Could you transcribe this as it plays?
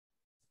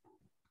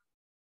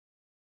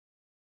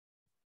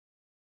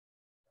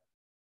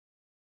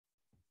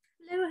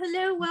Hello,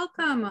 hello,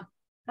 welcome.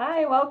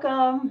 Hi,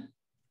 welcome.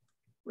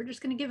 We're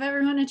just going to give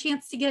everyone a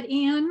chance to get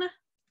in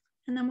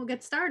and then we'll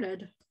get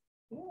started.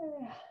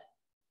 Yeah.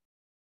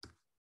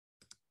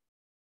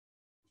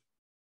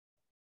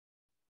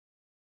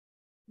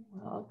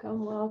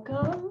 Welcome,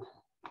 welcome.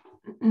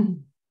 I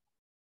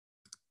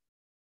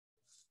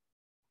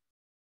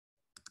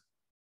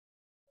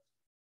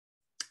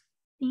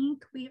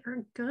think we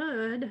are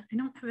good. I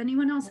don't have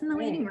anyone else in the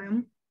waiting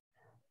room.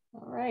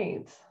 All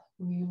right,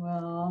 we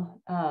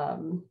will,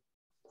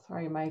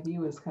 sorry, my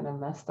view is kind of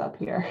messed up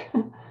here.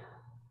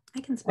 I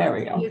can There we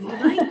you go. if you'd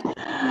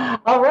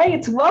like. All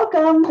right,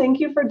 welcome. Thank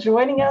you for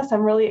joining us.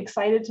 I'm really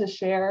excited to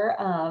share.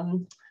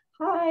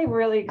 Hi,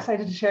 really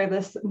excited to share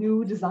this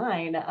new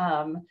design.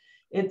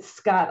 It's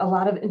got a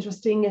lot of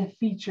interesting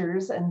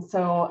features. And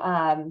so,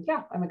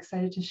 yeah, I'm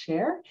excited to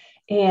share.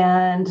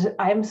 And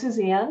I'm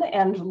Suzanne,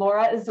 and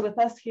Laura is with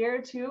us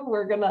here too.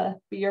 We're gonna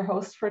be your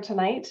host for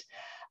tonight.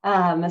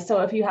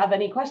 So if you have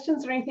any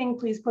questions or anything,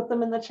 please put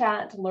them in the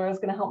chat. Laura's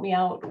gonna help me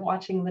out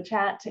watching the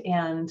chat.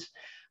 And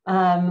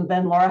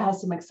then Laura has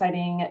some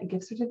exciting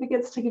gift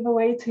certificates to give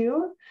away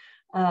too.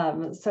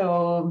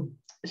 So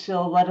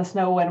she'll let us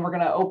know when we're going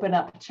to open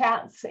up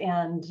chats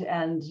and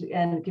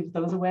give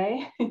those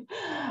away.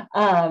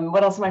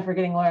 What else am I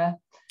forgetting, Laura?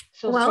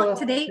 Well,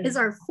 today is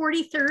our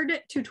 43rd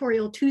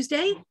Tutorial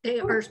Tuesday. They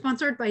are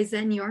sponsored by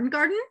Zen Yarn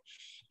Garden.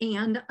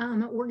 And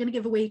we're going to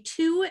give away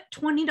 2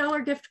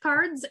 $20 gift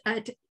cards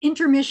at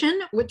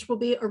intermission, which will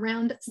be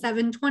around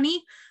 7:20.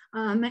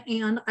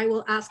 And I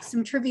will ask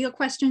some trivia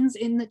questions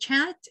in the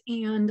chat.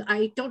 And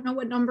I don't know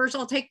what numbers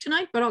I'll take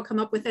tonight, but I'll come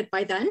up with it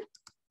by then.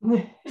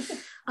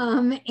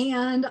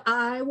 And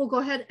I will go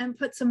ahead and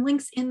put some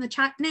links in the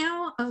chat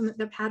now.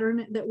 The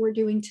pattern that we're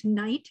doing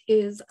tonight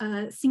is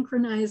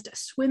Synchronized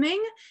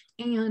Swimming,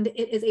 and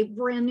it is a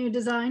brand new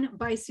design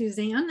by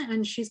Suzanne,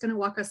 and she's going to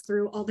walk us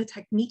through all the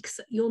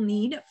techniques you'll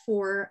need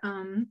for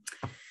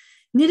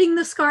knitting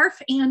the scarf,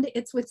 and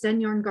it's with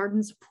Zen Yarn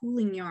Garden's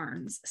pooling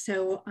yarns.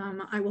 So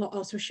I will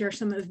also share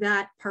some of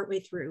that partway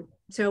through.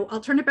 So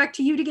I'll turn it back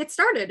to you to get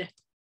started.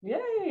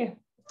 Yay.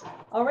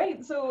 All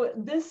right, so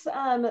this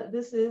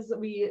is,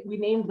 we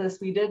named this,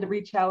 we did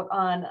reach out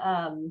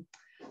on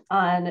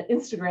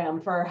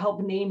Instagram for help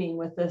naming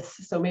with this,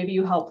 so maybe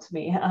you helped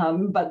me,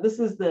 but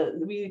this is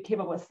we came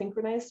up with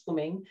synchronized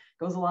swimming,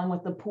 goes along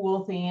with the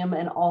pool theme,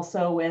 and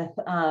also with,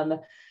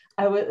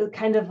 I was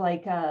kind of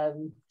like,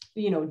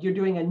 you know, you're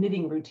doing a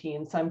knitting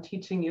routine, so I'm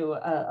teaching you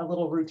a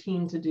little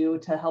routine to do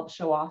to help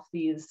show off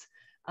these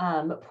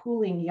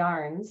pooling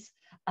yarns.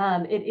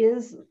 It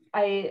is,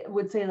 I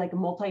would say, like a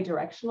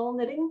multi-directional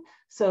knitting.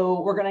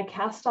 So we're going to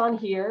cast on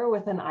here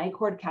with an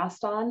icord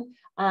cast on,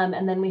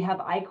 and then we have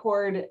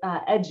icord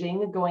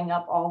edging going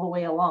up all the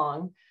way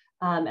along.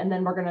 And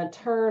then we're going to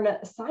turn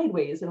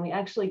sideways, and we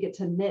actually get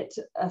to knit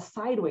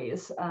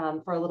sideways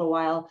for a little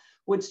while,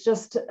 which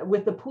just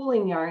with the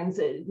pooling yarns,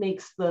 it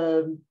makes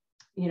the,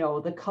 you know,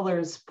 the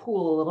colors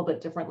pool a little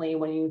bit differently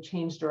when you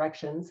change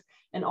directions,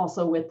 and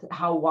also with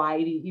how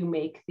wide you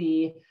make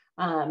the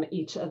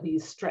each of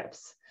these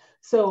strips.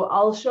 So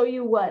I'll show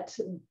you what,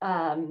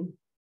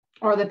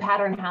 or the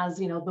pattern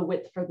has, you know, the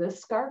width for this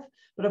scarf.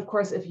 But of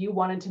course, if you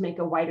wanted to make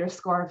a wider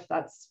scarf,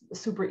 that's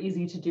super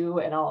easy to do,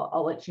 and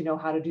I'll let you know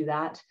how to do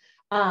that.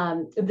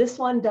 This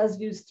one does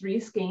use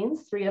 3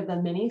 skeins, 3 of the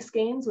mini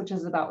skeins, which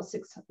is about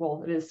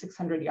it is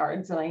 600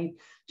 yards. And I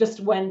just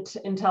went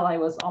until I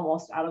was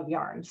almost out of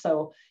yarn.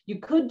 So you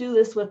could do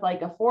this with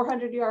like a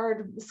 400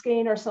 yard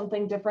skein or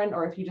something different,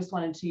 or if you just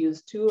wanted to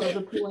use 2 of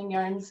the pooling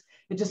yarns,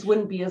 it just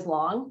wouldn't be as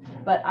long,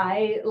 but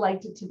I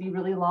liked it to be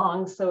really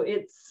long. So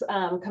it's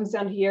comes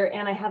down here,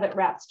 and I have it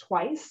wrapped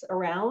twice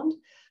around.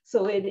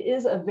 So it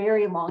is a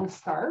very long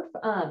scarf.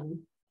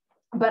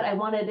 But I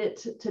wanted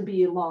it to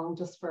be long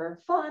just for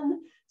fun.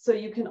 So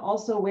you can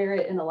also wear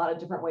it in a lot of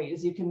different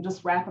ways. You can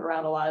just wrap it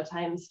around a lot of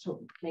times to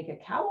make a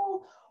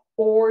cowl,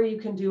 or you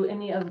can do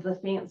any of the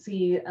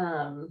fancy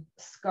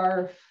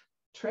scarf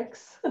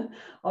tricks,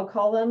 I'll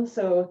call them.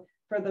 So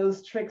for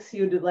those tricks,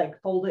 you'd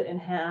like fold it in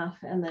half,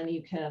 and then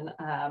you can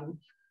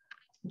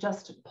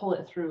just pull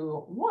it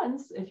through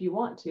once if you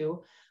want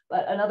to.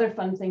 But another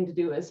fun thing to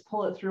do is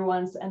pull it through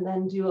once and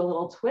then do a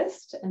little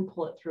twist and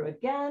pull it through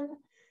again.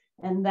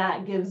 And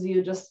that gives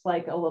you just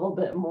like a little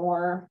bit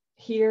more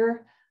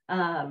here.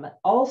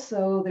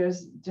 Also,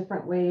 there's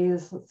different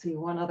ways. Let's see,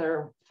 one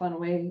other fun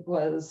way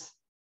was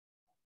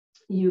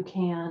you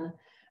can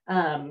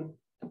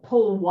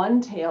pull one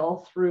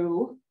tail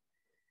through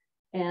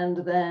and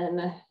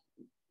then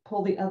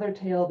pull the other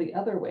tail the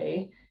other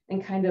way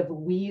and kind of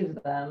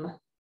weave them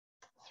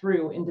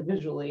through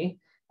individually.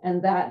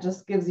 And that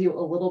just gives you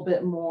a little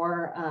bit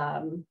more,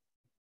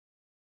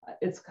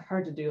 it's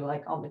hard to do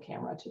like on the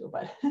camera too,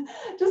 but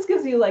just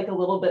gives you like a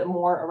little bit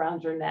more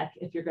around your neck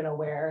if you're gonna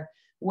wear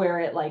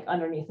it like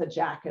underneath a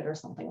jacket or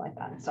something like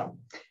that. So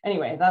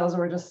anyway, those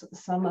were just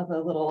some of the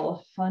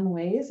little fun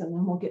ways, and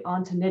then we'll get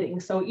on to knitting.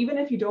 So even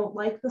if you don't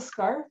like the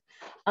scarf,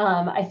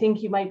 I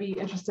think you might be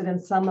interested in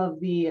some of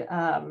the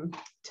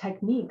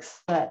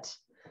techniques that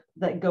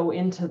go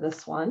into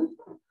this one.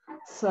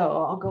 So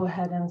I'll go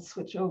ahead and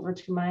switch over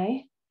to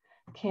my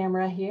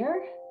camera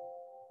here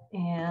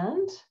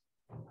and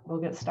we'll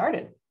get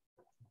started.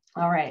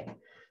 All right,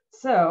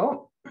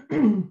 so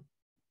for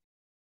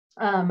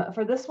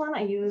this one,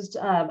 I used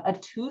a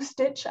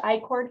 2-stitch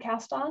icord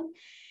cast on,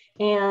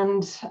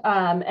 and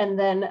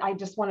then I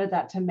just wanted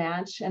that to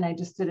match, and I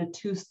just did a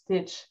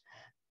 2-stitch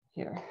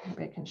here.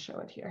 Maybe I can show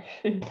it here.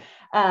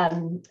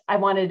 I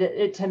wanted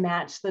it to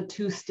match the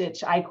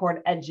 2-stitch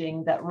icord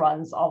edging that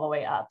runs all the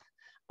way up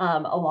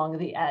along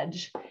the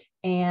edge,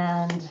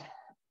 and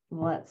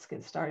let's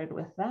get started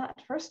with that.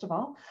 First of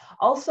all,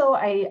 also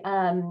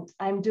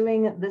I'm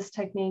doing this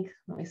technique.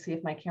 Let me see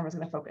if my camera's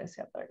going to focus.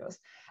 Yep, there it goes.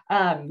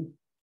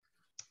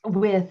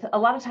 With a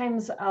lot of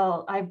times,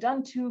 I've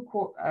done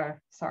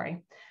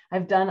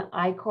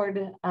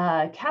icord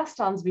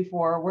cast-ons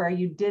before where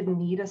you did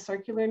need a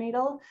circular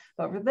needle,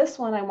 but for this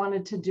one, I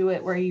wanted to do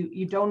it where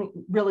you don't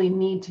really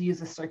need to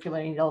use a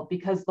circular needle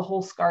because the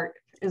whole scarf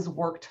is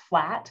worked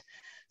flat.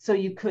 So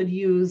you could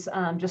use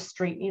just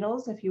straight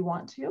needles if you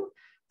want to.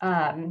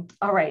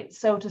 All right,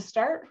 so to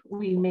start,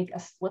 we make a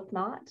slip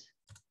knot,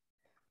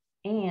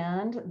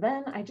 and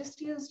then I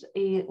just used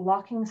a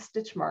locking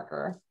stitch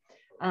marker,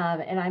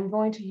 and I'm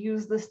going to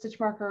use the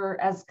stitch marker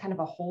as kind of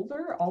a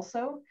holder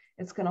also.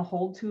 It's going to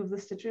hold 2 of the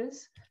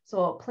stitches.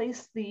 So I'll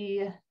place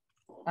the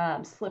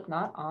slip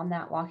knot on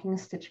that locking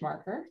stitch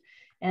marker,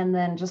 and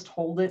then just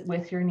hold it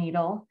with your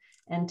needle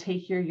and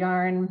take your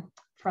yarn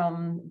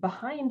from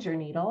behind your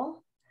needle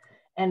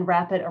and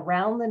wrap it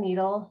around the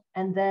needle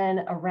and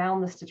then around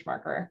the stitch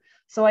marker.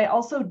 So I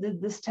also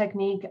did this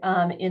technique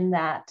in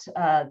that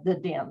the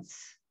dance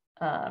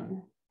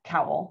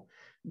cowl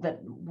that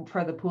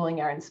for the pooling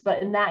yarns,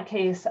 but in that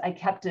case I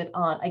kept it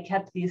on. I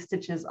kept these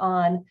stitches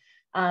on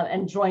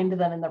and joined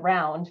them in the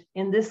round.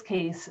 In this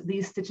case,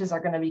 these stitches are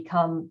going to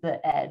become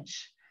the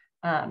edge.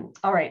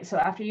 All right, so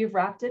after you've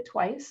wrapped it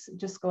twice,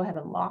 just go ahead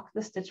and lock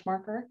the stitch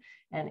marker,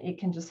 and it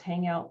can just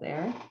hang out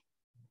there.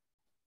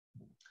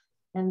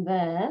 And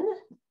then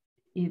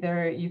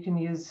either you can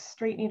use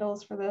straight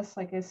needles for this,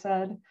 like I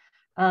said,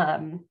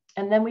 and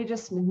then we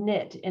just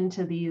knit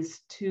into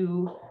these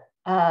 2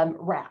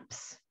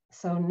 wraps.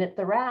 So knit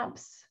the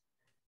wraps,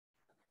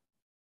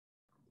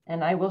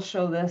 and I will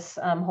show this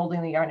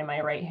holding the yarn in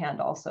my right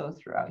hand also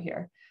throughout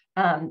here,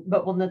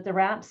 but we'll knit the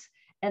wraps.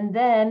 And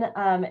then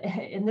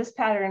in this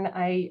pattern,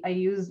 I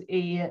use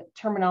a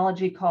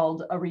terminology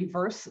called a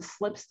reverse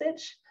slip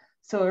stitch.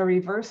 So a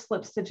reverse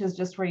slip stitch is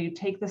just where you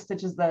take the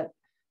stitches that,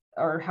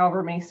 or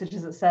however many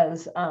stitches it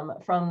says,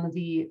 from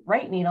the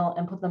right needle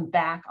and put them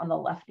back on the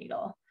left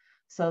needle.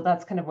 So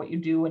that's kind of what you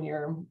do when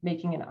you're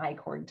making an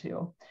icord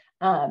too.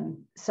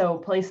 So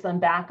place them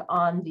back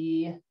on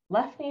the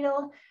left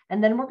needle,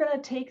 and then we're going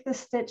to take the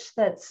stitch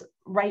that's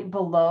right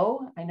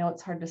below. I know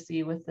it's hard to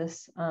see with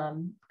this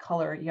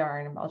color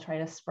yarn. I'll try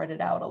to spread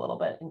it out a little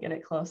bit and get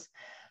it close.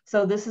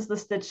 So this is the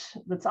stitch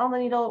that's on the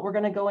needle. We're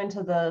going to go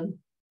into the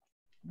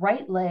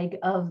right leg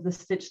of the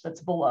stitch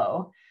that's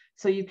below.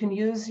 So you can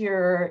use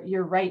your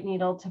right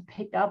needle to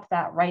pick up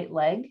that right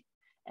leg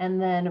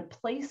and then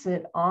place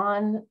it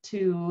on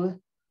to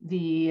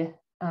the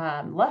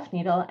left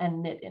needle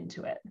and knit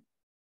into it.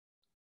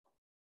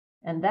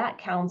 And that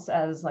counts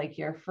as like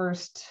your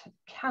first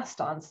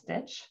cast on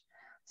stitch.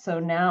 So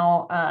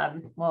now,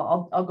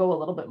 well, I'll go a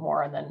little bit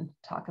more and then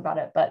talk about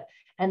it.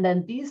 And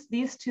then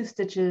these 2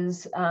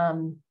 stitches,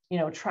 you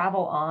know,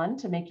 travel on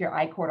to make your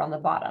icord on the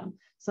bottom.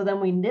 So then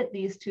we knit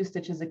these 2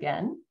 stitches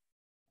again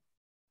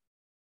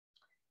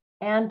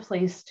and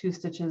place 2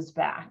 stitches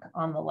back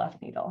on the left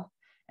needle.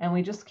 And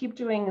we just keep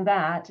doing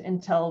that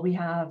until we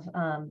have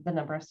the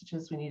number of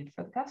stitches we needed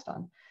for the cast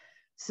on.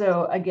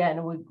 So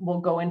again, we'll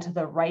go into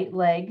the right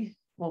leg.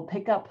 We'll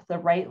pick up the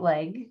right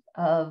leg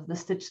of the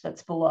stitch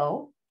that's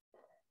below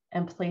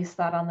and place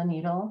that on the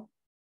needle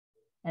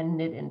and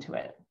knit into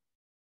it.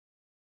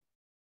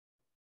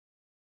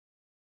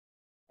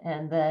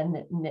 And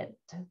then knit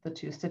the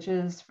 2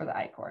 stitches for the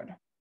icord.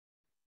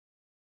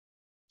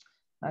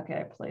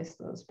 Okay, place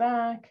those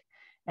back.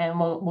 And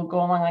we'll go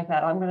along like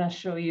that. I'm going to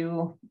show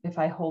you if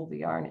I hold the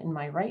yarn in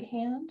my right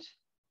hand,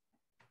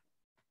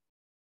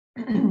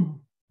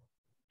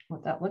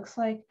 what that looks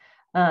like.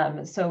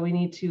 So we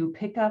need to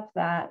pick up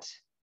that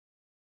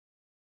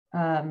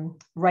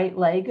right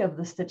leg of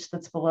the stitch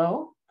that's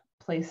below,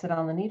 place it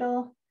on the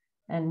needle,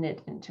 and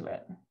knit into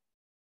it.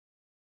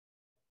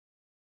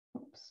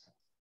 Oops.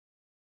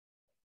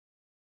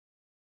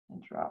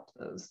 And drop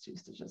those 2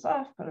 stitches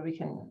off, but we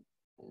can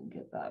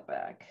get that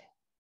back.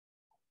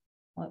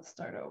 Let's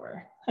start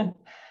over.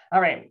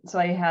 All right, so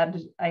I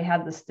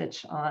had the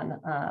stitch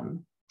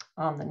on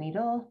the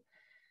needle.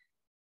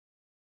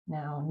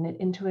 Now knit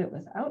into it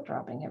without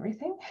dropping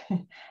everything,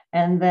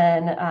 and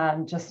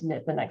then just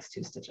knit the next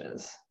 2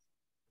 stitches.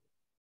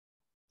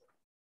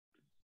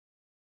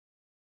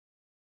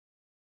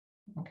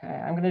 Okay,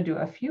 I'm going to do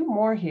a few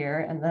more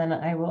here, and then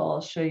I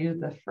will show you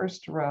the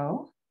first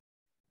row.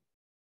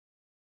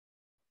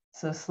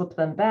 So slip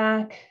them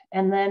back.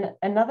 And then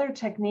another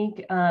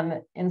technique,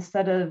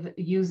 instead of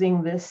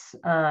using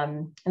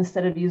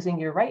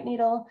your right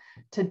needle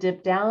to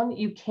dip down,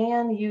 you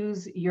can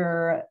use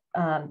your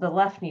the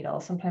left needle.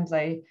 Sometimes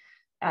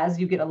as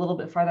you get a little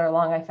bit farther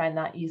along, I find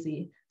that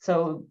easy.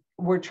 So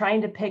we're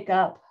trying to pick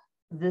up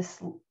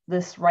this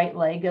right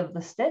leg of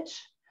the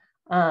stitch,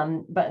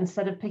 but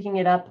instead of picking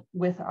it up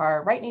with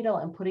our right needle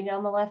and putting it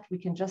on the left, we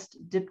can just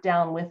dip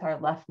down with our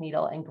left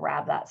needle and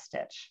grab that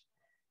stitch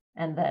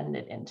and then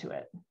knit into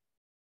it.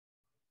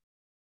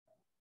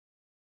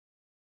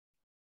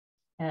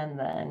 And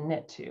then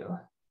knit two.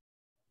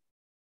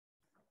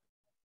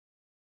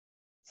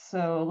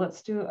 So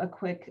let's do a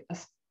quick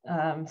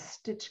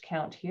stitch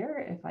count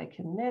here if I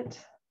can knit.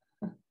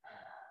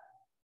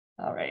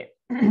 All right.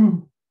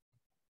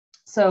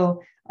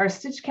 So our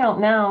stitch count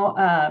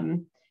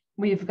now,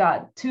 we've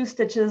got 2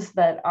 stitches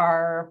that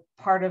are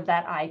part of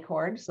that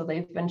I-cord. So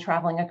they've been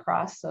traveling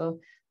across.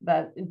 So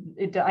that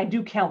I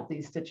do count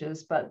these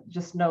stitches, but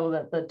just know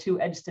that the 2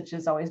 edge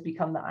stitches always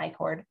become the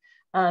I-cord.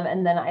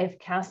 And then I've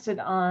casted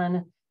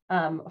on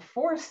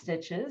 4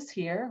 stitches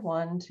here,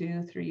 1,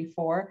 2, 3,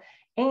 4.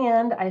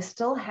 And I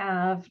still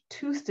have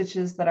 2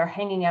 stitches that are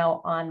hanging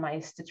out on my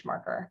stitch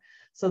marker.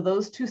 So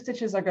those 2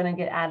 stitches are going to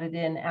get added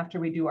in after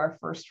we do our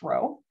first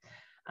row.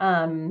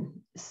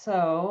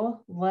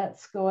 So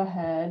let's go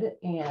ahead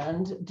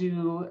and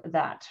do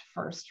that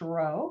first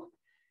row.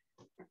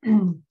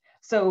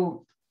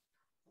 So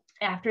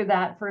after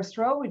that first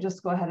row, we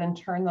just go ahead and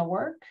turn the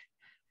work.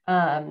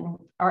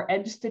 Our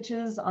edge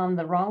stitches on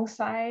the wrong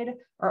side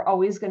are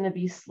always going to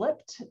be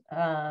slipped.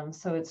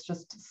 So it's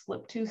just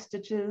slip 2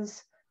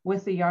 stitches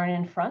with the yarn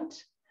in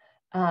front.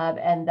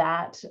 And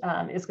that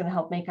is going to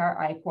help make our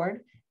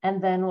I-cord.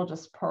 And then we'll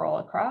just purl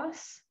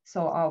across.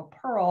 So I'll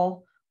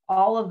purl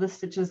all of the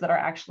stitches that are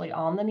actually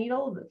on the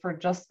needle for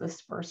just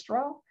this first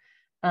row.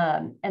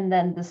 And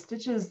then the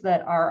stitches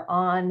that are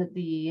on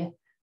the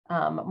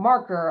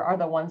marker are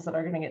the ones that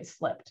are going to get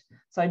slipped.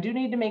 So I do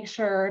need to make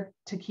sure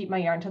to keep my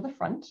yarn to the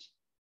front.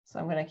 So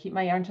I'm going to keep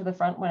my yarn to the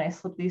front when I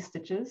slip these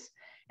stitches.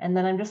 And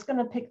then I'm just going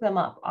to pick them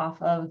up off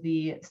of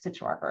the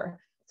stitch marker.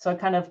 So I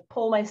kind of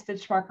pull my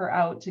stitch marker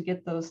out to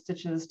get those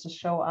stitches to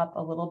show up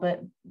a little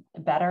bit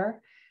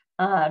better.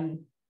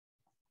 And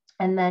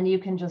then you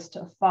can just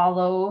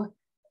follow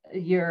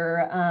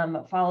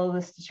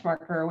the stitch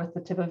marker with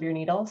the tip of your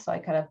needle. So I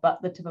kind of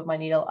butt the tip of my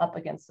needle up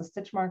against the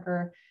stitch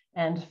marker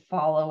and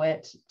follow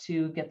it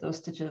to get those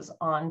stitches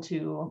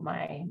onto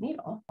my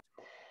needle.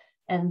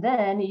 And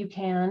then you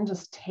can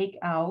just take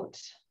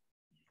out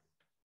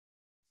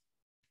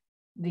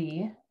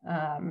the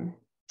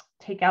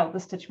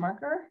stitch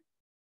marker,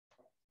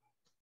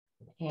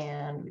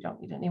 and we don't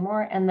need it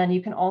anymore. And then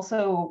you can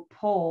also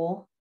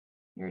pull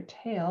your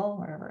tail,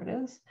 wherever it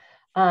is,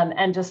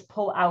 and just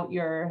pull out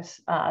your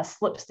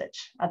slip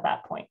stitch at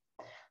that point.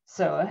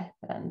 So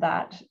then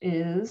that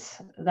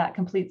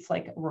completes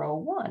like row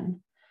 1.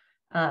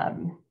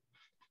 And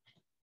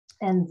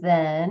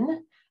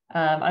then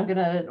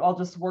I'll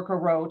just work a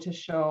row to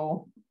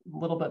show a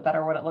little bit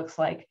better what it looks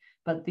like.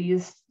 But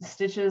these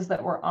stitches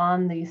that were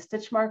on the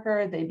stitch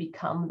marker, they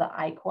become the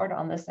I-cord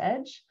on this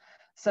edge.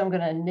 So I'm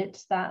going to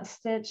knit that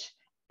stitch.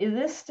 In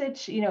this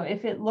stitch,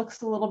 if it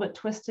looks a little bit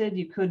twisted,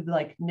 you could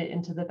like knit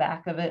into the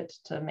back of it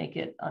to make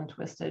it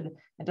untwisted.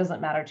 It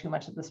doesn't matter too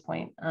much at this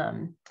point.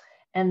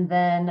 And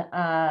then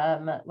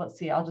let's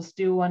see, I'll just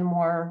do one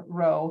more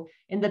row.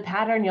 In the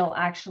pattern, you'll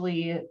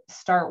actually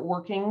start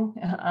working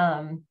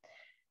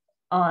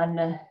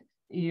on,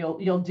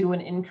 you'll do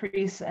an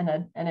increase and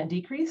a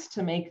decrease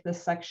to make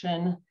this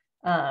section.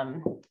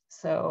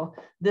 So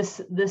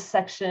this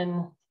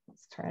section,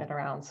 let's turn it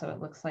around so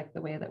it looks like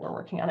the way that we're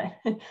working on it,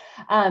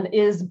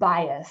 is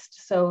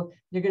biased. So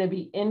you're going to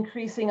be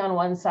increasing on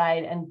one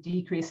side and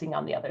decreasing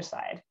on the other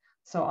side.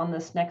 So on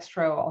this next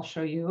row, I'll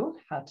show you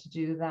how to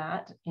do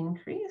that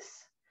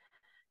increase.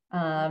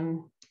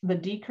 The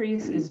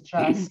decrease is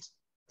just,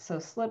 so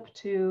slip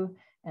 2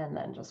 and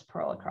then just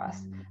purl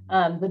across.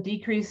 The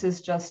decrease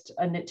is just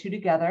a knit 2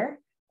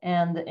 together,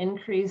 and the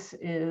increase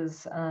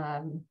is,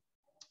 I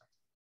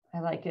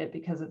like it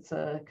because it's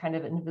a kind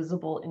of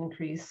invisible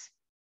increase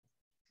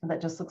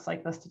that just looks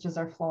like the stitches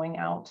are flowing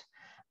out.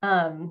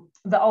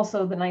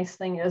 Also the nice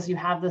thing is you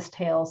have this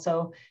tail.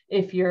 So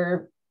if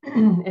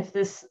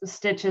this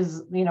stitch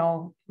is,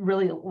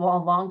 really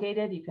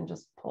elongated, you can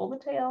just pull the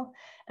tail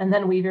and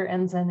then weave your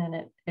ends in, and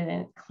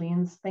it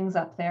cleans things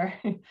up there.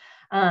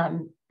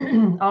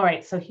 All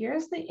right, so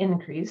here's the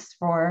increase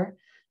for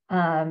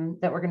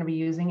that we're going to be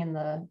using in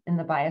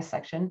the bias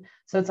section.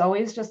 So it's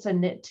always just a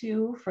knit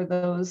 2 for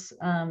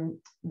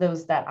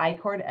that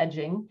I-cord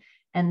edging,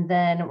 and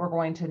then we're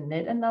going to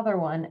knit another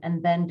one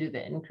and then do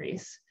the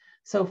increase.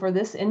 So for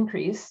this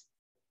increase,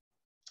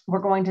 we're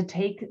going to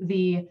take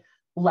the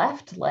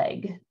left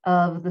leg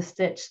of the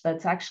stitch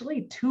that's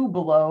actually 2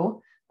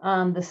 below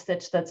the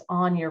stitch that's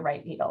on your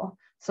right needle.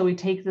 So we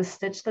take the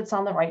stitch that's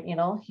on the right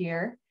needle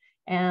here,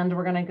 and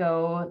we're going to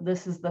go,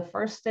 this is the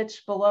first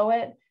stitch below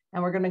it,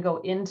 and we're going to go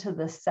into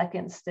the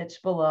second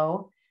stitch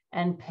below,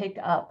 and pick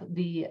up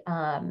the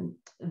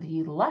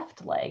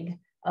left leg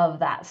of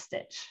that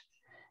stitch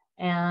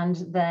and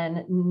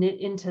then knit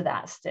into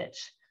that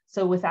stitch.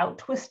 So without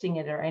twisting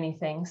it or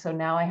anything. So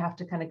now I have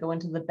to kind of go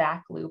into the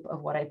back loop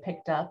of what I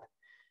picked up.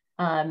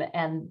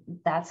 And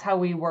that's how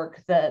we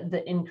work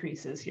the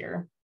increases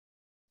here,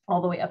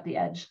 all the way up the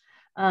edge.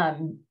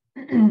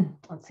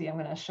 Let's see, I'm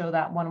going to show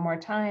that one more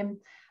time.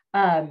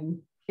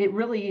 It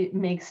really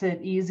makes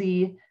it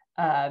easy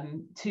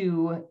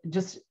to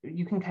just,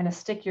 you can kind of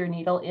stick your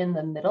needle in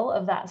the middle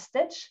of that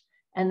stitch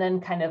and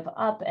then kind of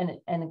up, and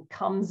it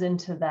comes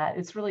into that.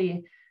 It's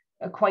really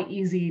quite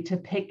easy to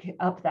pick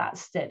up that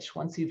stitch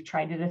once you've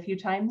tried it a few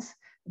times,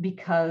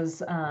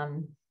 because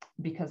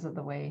of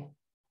the way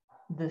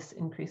this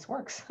increase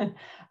works.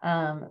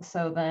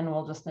 So then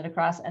we'll just knit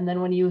across, and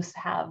then when you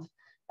have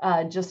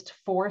just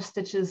 4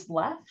 stitches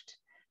left,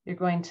 you're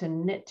going to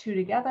knit 2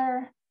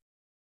 together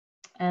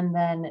and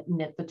then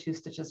knit the 2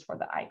 stitches for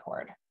the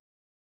icord.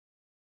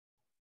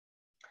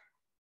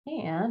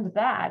 And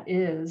that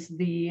is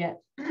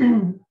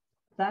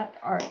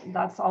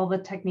that's all the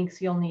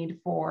techniques you'll need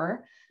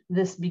for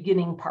this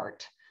beginning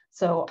part.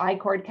 So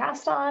icord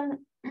cast on,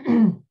 it's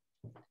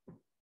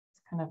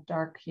kind of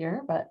dark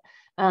here, but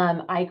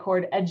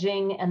icord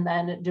edging, and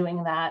then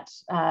doing that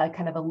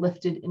kind of a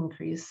lifted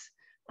increase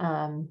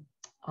on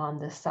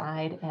this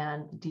side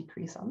and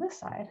decrease on this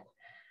side.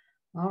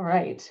 All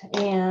right,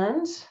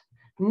 and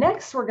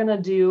next we're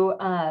gonna do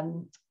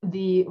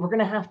we're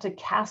gonna have to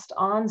cast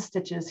on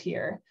stitches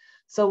here.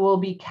 So we'll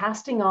be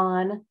casting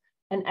on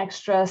an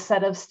extra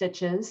set of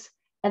stitches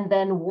and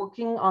then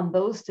working on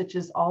those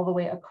stitches all the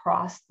way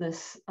across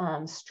this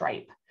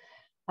stripe.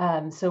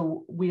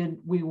 So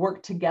we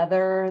work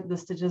together the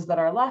stitches that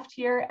are left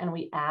here, and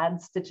we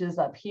add stitches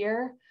up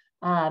here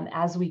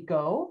as we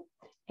go,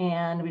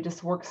 and we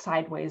just work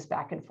sideways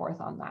back and forth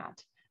on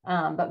that.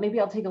 But maybe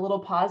I'll take a little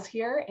pause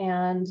here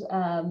and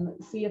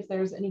see if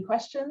there's any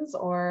questions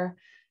or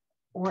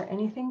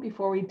anything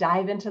before we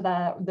dive into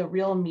the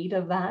real meat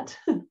of that.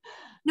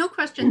 No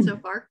questions so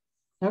far.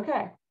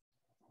 Okay.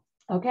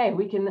 Okay,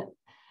 we can,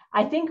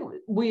 I think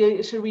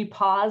should we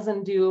pause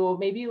and do,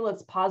 maybe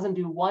let's pause and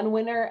do one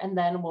winner, and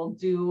then we'll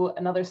do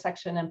another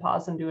section and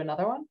pause and do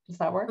another one. Does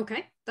that work?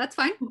 Okay, that's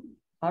fine.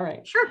 All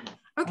right. Sure.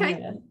 Okay.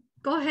 Right.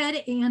 Go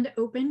ahead and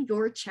open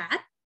your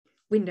chat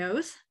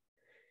windows.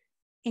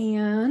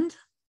 And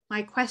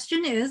my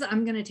question is,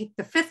 I'm going to take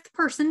the 5th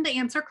person to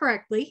answer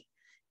correctly.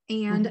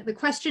 And the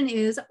question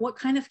is, what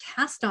kind of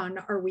cast on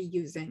are we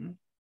using?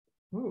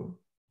 Ooh.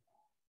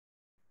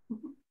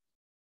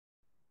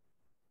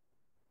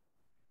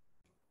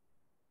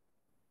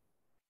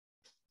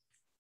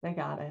 They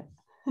got it.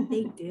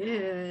 They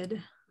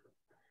did.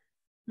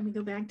 Let me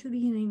go back to the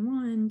beginning.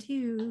 1,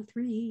 2,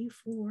 3,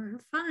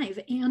 4, 5.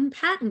 And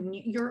Patton,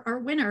 you're our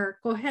winner.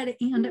 Go ahead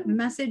and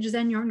message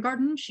Zen Yarn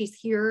Garden. She's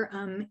here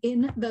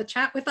in the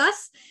chat with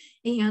us,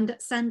 and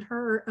send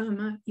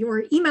her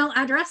your email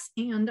address,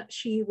 and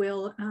she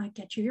will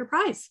get you your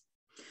prize.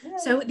 Yay.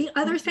 So the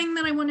other thing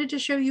that I wanted to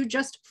show you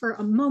just for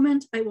a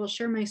moment, I will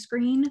share my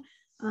screen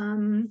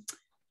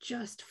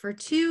just for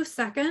 2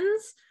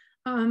 seconds.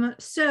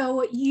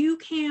 So you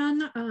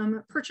can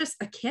purchase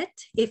a kit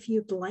if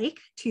you'd like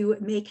to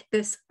make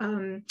this,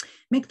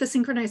 make the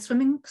synchronized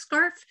swimming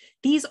scarf.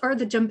 These are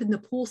the jump in the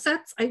pool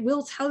sets. I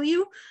will tell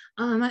you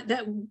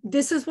that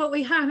this is what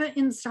we have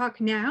in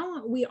stock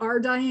now. We are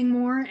dyeing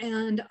more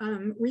and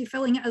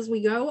refilling as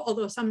we go,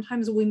 although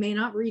sometimes we may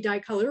not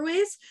re-dye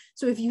colorways.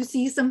 So if you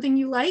see something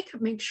you like,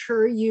 make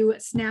sure you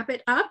snap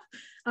it up.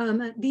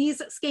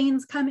 These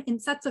skeins come in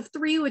sets of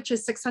 3, which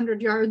is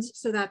 600 yards.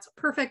 So that's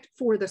perfect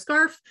for the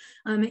scarf.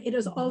 It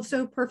is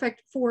also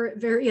perfect for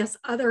various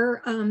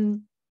other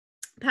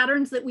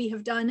patterns that we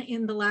have done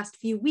in the last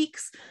few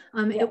weeks.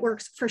 It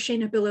works for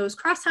Shayna Billow's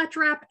crosshatch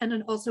wrap, and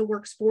it also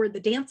works for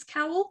the dance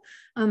cowl,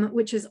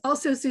 which is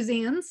also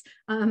Suzanne's,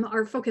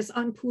 our focus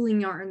on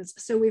pooling yarns.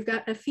 So we've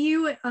got a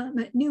few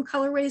new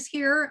colorways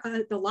here.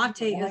 The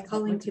latte is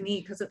calling to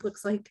me because it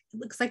looks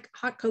like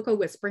hot cocoa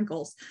with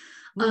sprinkles.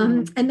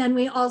 And then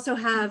we also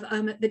have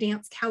the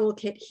dance cowl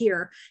kit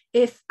here.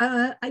 If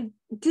I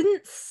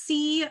didn't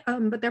see,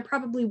 but there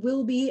probably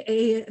will be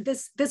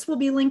this will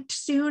be linked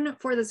soon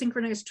for the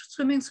synchronized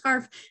swimming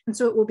scarf, and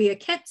so it will be a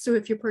kit. So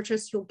if you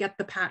purchase, you'll get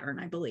the pattern,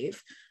 I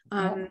believe.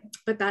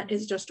 But that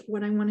is just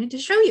what I wanted to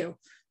show you.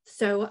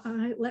 So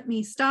let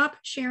me stop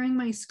sharing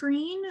my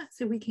screen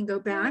so we can go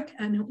back,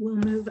 and we'll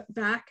move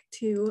back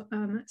to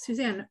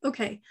Suzanne.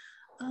 Okay.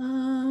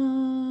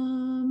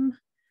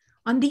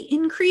 On the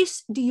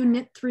increase, do you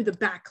knit through the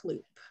back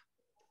loop?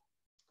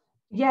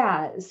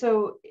 Yeah,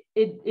 so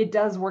it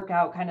does work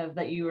out kind of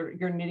that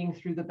you're knitting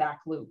through the back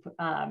loop,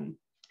 and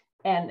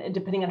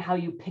depending on how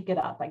you pick it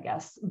up, I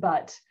guess.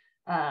 But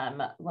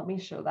let me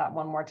show that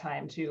one more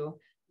time too.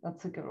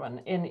 That's a good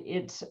one. And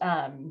it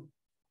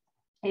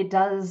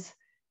does,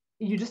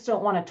 you just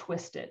don't want to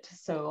twist it.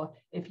 So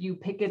if you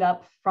pick it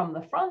up from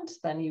the front,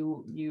 then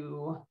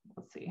you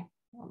let's see,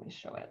 let me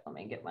show it. Let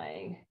me get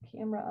my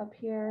camera up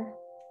here.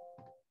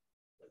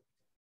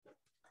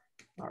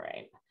 All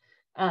right.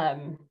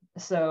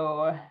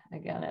 so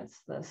again,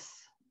 it's this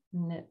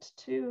knit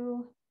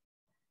 2,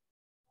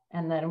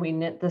 and then we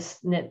knit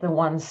the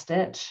 1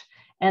 stitch.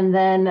 And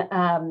then,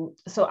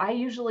 so I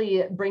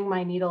usually bring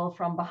my needle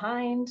from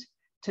behind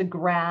to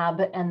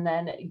grab, and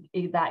then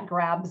that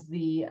grabs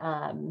the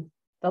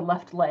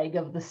left leg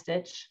of the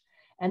stitch.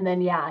 And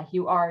then, yeah,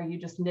 you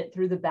just knit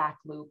through the back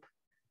loop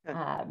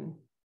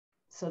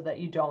so that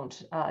you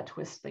don't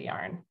twist the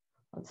yarn.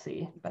 Let's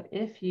see, but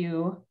if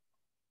you,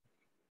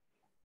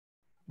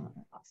 oh,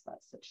 I lost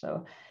that stitch.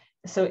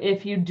 So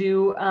if you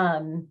do,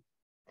 and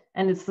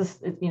it's this,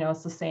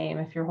 it's the same.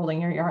 If you're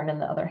holding your yarn in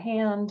the other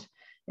hand,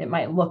 it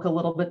might look a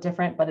little bit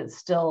different, but it's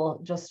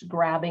still just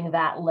grabbing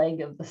that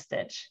leg of the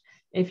stitch.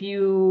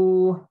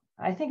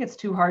 I think it's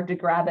too hard to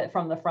grab it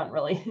from the front,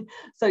 really.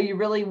 So you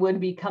really would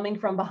be coming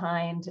from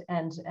behind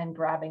and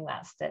grabbing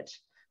that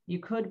stitch. You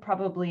could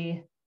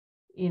probably,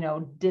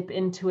 dip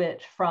into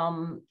it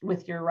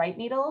with your right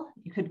needle.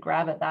 You could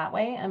grab it that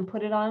way and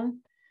put it on,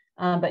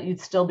 but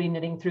you'd still be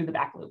knitting through the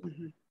back loop.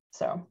 Mm-hmm.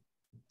 So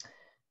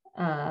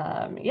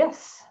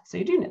yes, so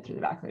you do knit through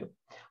the back loop.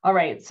 All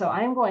right, so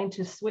I'm going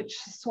to switch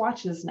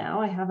swatches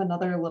now. I have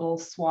another little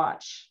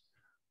swatch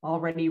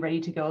already ready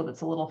to go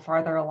that's a little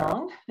farther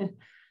along.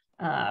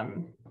 So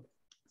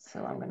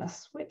I'm going to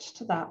switch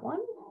to that one.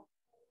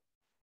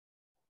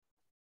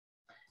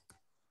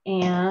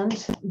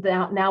 And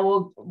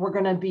now we're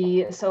going to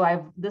be,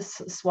 so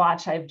this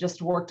swatch, I've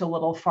just worked a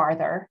little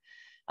farther.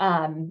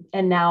 And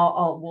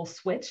now we'll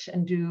switch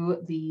and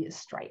do the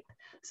stripe.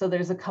 So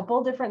there's a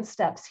couple different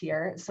steps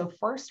here. So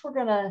first we're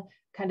going to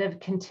kind of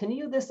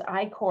continue this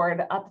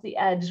I-cord up the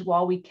edge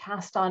while we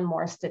cast on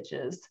more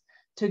stitches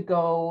to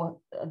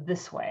go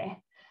this way.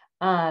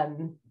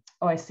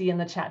 Oh, I see in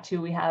the chat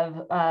too, we have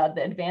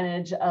the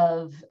advantage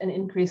of an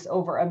increase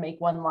over a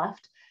make one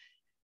left.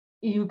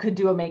 You could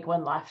do a make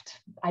one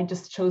left. I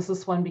just chose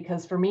this one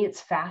because for me,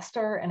 it's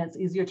faster and it's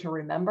easier to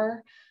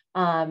remember.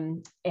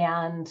 And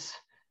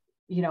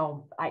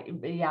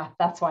yeah,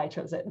 that's why I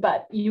chose it.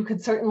 But you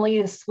could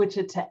certainly switch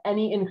it to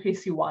any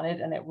increase you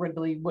wanted, and it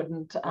really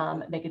wouldn't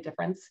make a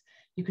difference.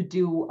 You could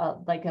do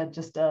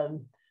just a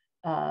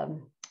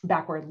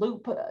backward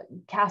loop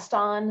cast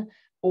on,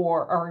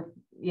 or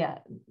yeah,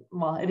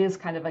 well, it is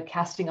kind of a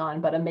casting on,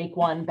 but a make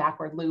one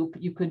backward loop.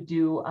 You could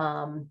do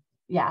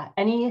yeah,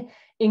 any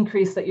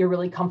increase that you're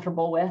really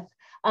comfortable with.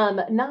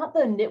 Not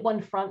the knit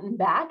one front and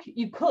back.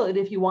 You could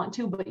if you want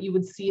to, but you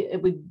would see it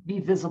would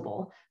be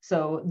visible.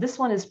 So this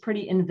one is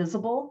pretty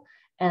invisible.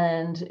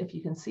 And if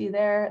you can see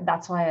there,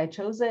 that's why I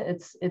chose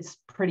it. It's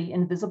pretty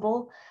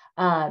invisible.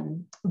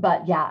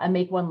 But yeah, a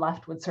make one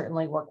left would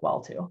certainly work well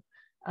too.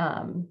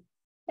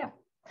 Yeah.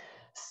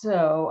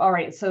 So, all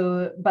right.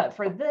 So, but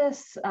for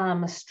this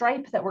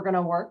stripe that we're going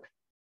to work,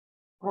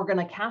 we're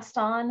going to cast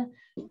on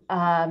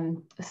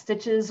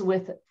stitches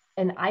with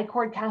an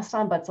I-cord cast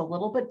on, but it's a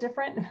little bit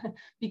different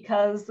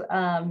because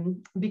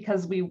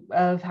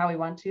of how we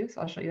want to.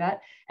 So I'll show you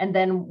that. And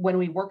then when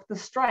we work the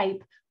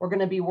stripe, we're going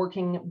to be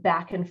working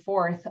back and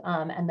forth,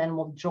 and then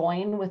we'll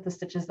join with the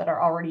stitches that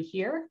are already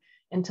here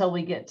until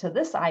we get to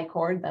this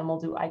I-cord. Then we'll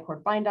do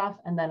I-cord bind off,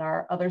 and then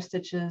our other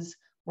stitches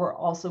we're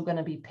also going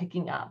to be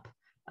picking up.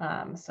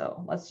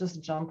 So let's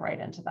just jump right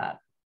into that.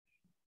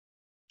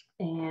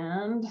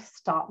 And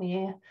stop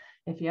me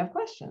if you have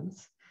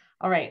questions.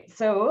 All right,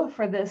 so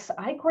for this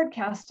I-cord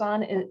cast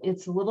on,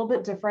 it's a little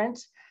bit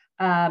different.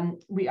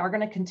 We are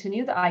going to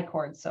continue the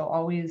I-cord, so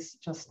always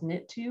just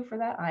knit 2 for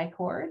that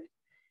I-cord.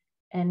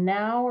 And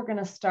now we're going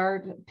to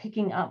start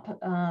picking up,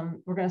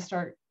 we're going to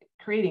start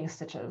creating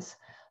stitches.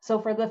 So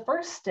for the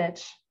first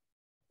stitch,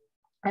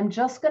 I'm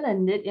just going to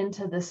knit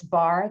into this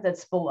bar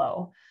that's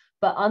below.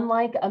 But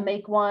unlike a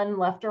make one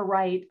left or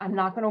right, I'm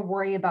not going to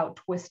worry about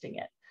twisting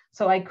it.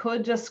 So I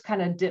could just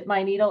kind of dip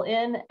my needle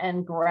in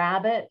and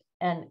grab it,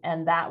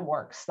 and that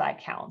works,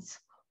 that counts.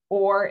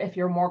 Or if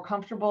you're more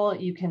comfortable,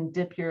 you can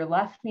dip your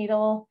left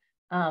needle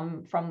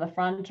from the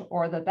front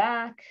or the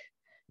back.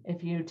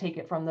 If you take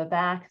it from the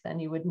back, then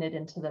you would knit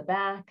into the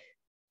back.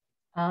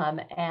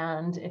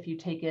 And if you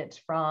take it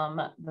from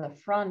the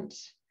front,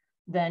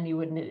 then you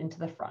would knit into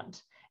the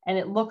front. And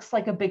it looks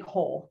like a big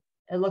hole.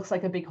 It looks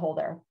like a big hole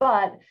there,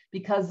 but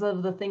because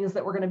of the things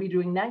that we're going to be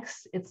doing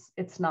next,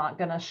 it's not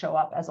going to show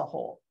up as a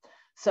hole.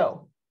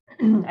 So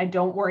I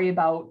don't worry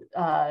about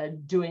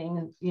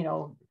doing,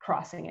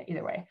 crossing it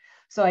either way.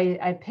 So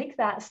I pick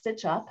that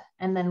stitch up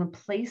and then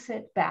place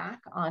it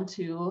back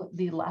onto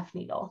the left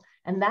needle.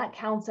 And that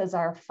counts as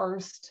our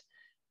first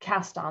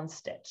cast on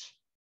stitch.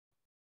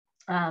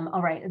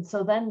 All right, and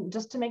so then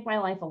just to make my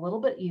life a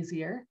little bit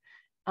easier,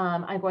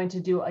 I'm going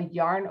to do a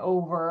yarn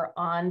over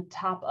on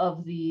top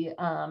of the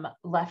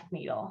left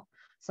needle.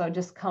 So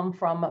just come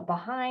from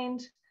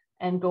behind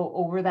and go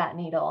over that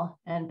needle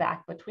and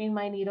back between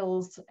my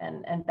needles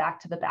and back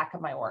to the back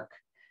of my work.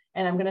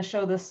 And I'm going to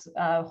show this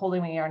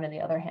holding my yarn in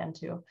the other hand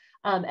too.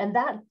 And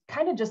that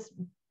kind of just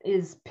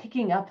is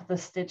picking up the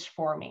stitch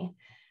for me.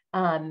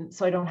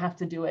 So I don't have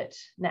to do it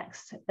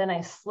next. Then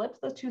I slip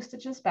the 2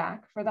 stitches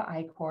back for the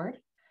I-cord.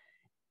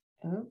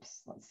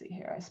 Oops, let's see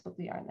here. I split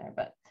the yarn there,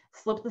 but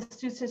slip the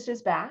 2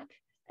 stitches back.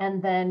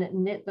 and then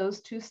knit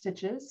those 2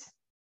 stitches.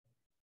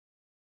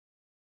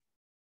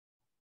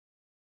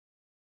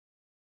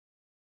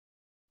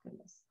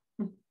 Goodness.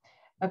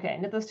 Okay,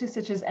 knit those 2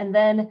 stitches, and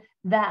then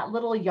that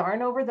little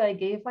yarn over that I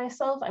gave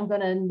myself, I'm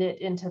going to knit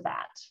into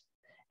that.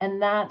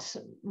 And that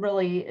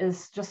really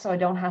is just so I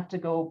don't have to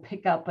go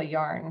pick up a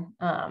yarn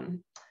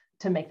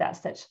to make that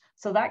stitch.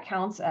 So that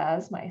counts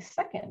as my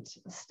 2nd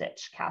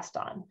stitch cast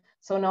on.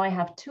 So now I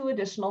have 2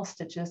 additional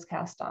stitches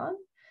cast on,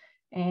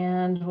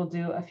 and we'll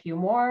do a few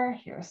more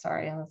here.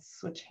 Sorry, let's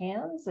switch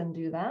hands and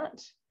do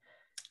that.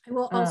 I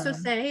will also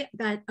say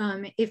that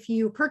if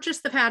you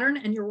purchase the pattern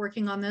and you're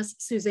working on this,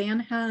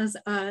 Suzanne has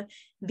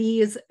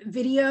these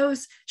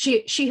videos.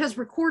 She has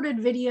recorded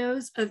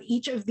videos of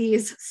each of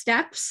these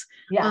steps,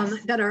 yes,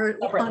 that are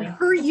separately on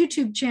her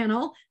YouTube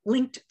channel,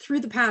 linked through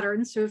the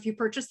pattern. So if you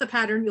purchase the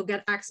pattern, you'll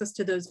get access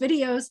to those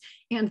videos.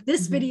 And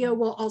this video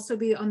will also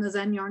be on the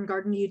Zen Yarn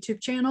Garden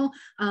YouTube channel,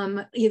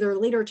 either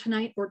later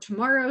tonight or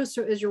tomorrow.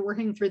 So as you're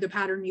working through the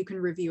pattern, you can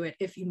review it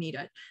if you need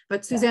it.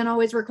 But Suzanne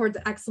always records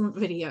excellent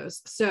videos.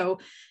 So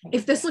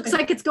if this looks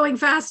like it's going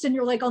fast and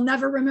you're like, I'll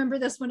never remember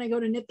this when I go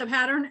to knit the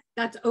pattern,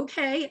 that's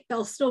okay.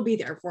 They'll still be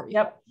there for you.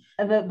 Yep.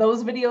 And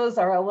those videos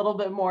are a little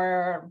bit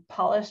more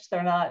polished.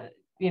 They're not,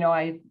 you know,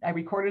 I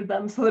recorded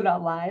them, so they're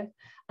not live.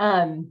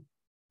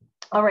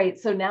 All right,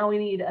 so now we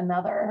need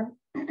another,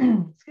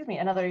 excuse me,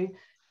 another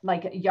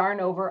like yarn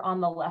over on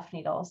the left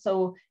needle.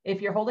 So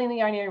if you're holding the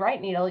yarn in your right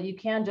needle, you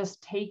can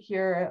just take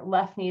your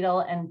left needle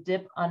and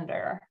dip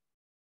under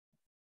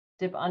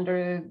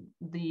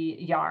the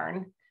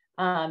yarn,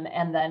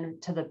 and then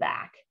to the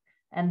back,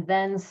 and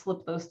then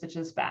slip those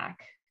stitches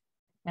back.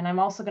 And I'm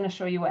also going to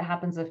show you what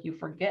happens if you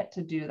forget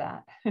to do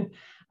that.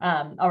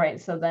 All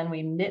right, so then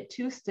we knit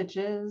 2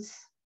 stitches.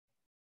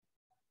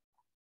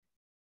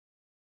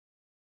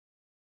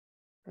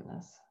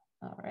 Goodness.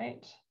 All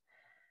right.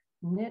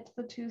 Knit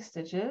the 2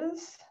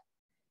 stitches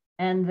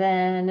and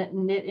then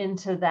knit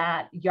into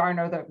that yarn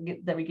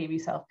that we gave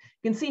yourself.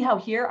 You can see how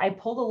here I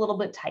pulled a little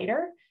bit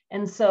tighter.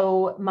 And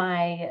so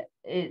my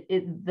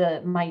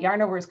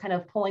yarn over is kind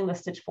of pulling the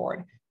stitch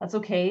forward. That's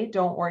okay.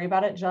 Don't worry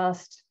about it.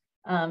 Just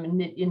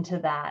knit into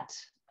that,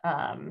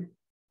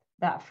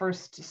 that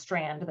first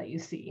strand that you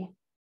see,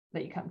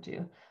 that you come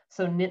to.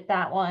 So knit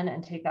that one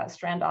and take that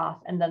strand off,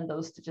 and then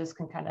those stitches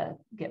can kind of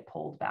get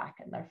pulled back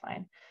and they're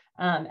fine.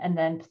 And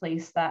then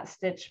place that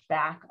stitch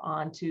back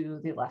onto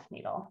the left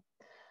needle.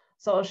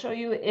 So I'll show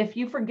you, if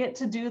you forget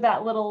to do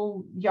that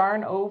little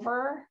yarn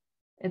over,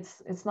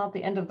 it's not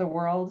the end of the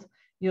world.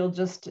 You'll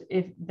just,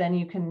 then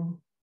you can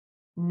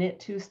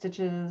knit 2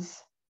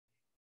 stitches.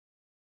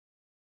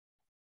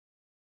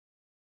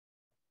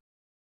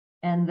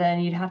 And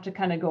then you'd have to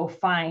kind of go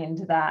find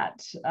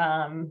that,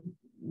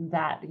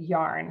 that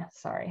yarn.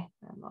 Sorry,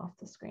 I'm off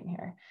the screen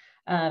here.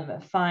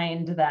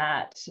 Find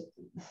that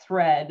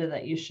thread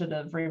that you should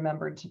have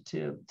remembered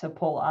to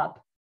pull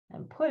up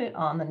and put it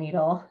on the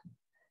needle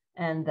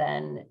and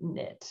then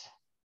knit.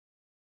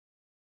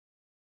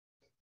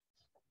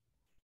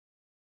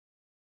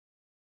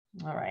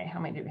 All right, how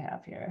many do we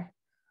have here?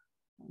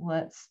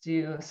 Let's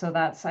do, so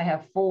that's, I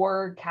have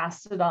 4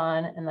 casted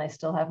on and I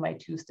still have my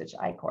 2 stitch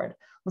I-cord.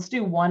 Let's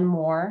do 1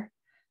 more.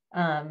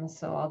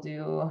 So I'll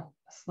do,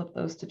 slip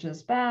those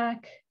stitches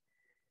back,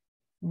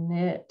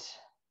 knit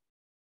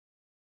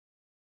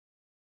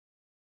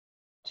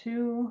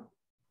 2,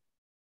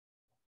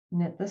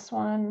 knit this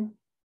one,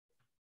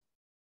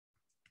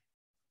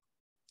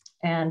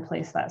 and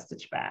place that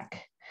stitch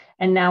back.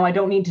 And now I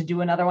don't need to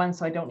do another one,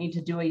 so I don't need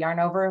to do a yarn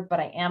over, but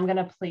I am going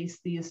to place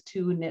these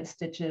 2 knit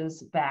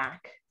stitches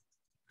back.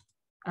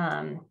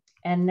 And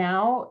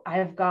now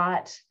I've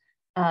got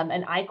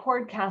an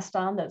I-cord cast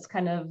on that's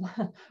kind of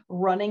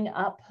running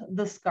up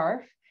the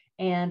scarf.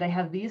 And I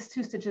have these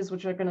 2 stitches,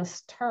 which are going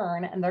to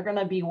turn, and they're going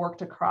to be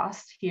worked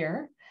across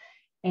here.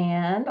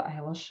 And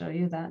I will show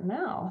you that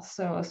now.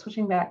 So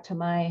switching back to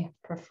my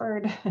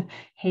preferred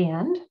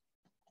hand.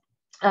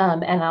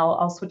 And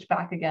I'll switch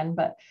back again,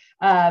 but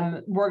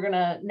now we're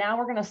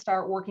gonna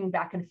start working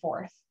back and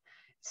forth.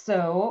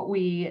 So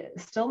we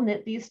still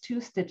knit these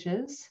 2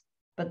 stitches,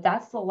 but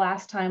that's the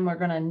last time we're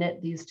gonna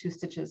knit these 2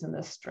 stitches in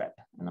this strip.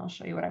 And I'll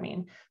show you what I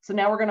mean. So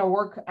now we're gonna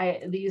work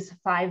these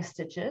 5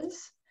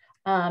 stitches.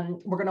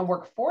 We're gonna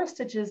work 4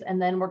 stitches,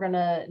 and then we're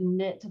gonna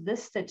knit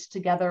this stitch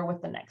together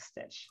with the next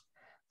stitch.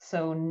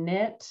 So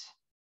knit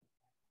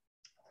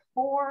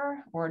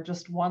 4, or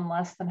just 1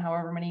 less than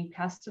however many you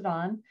casted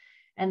on.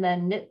 And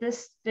then knit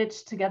this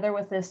stitch together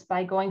with this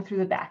by going through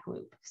the back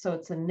loop. So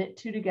it's a knit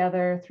 2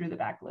 together through the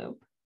back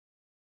loop.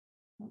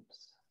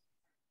 Oops.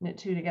 Knit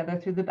 2 together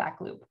through the back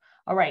loop.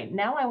 All right,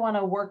 now I want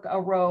to work a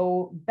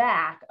row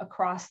back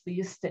across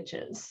these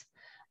stitches.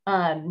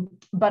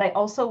 But I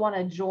also want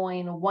to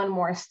join 1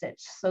 more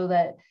stitch so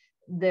that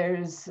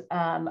there's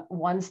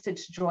 1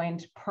 stitch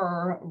joined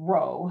per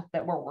row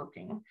that we're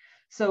working.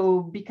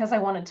 So because I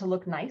want it to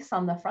look nice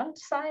on the front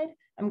side,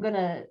 I'm going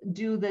to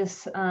do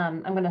this,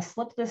 I'm going to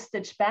slip this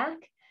stitch back,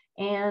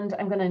 and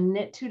I'm going to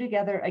knit 2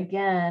 together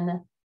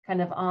again,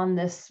 kind of on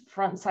this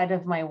front side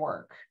of my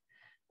work.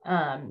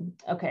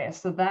 Okay,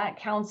 so that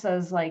counts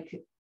as like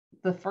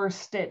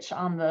first stitch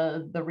on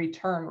the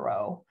return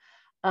row.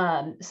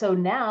 So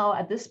now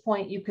at this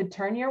point, you could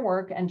turn your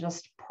work and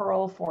just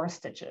purl 4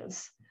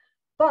 stitches.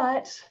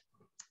 But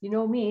you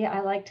know me,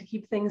 I like to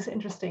keep things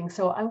interesting.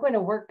 So I'm going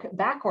to work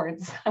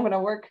backwards. I'm going to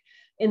work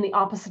in the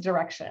opposite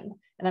direction.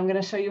 And I'm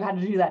going to show you how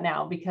to do that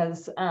now,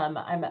 because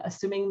I'm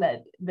assuming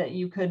that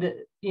you could,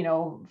 you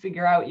know,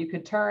 figure out you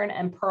could turn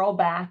and purl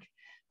back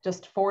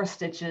just 4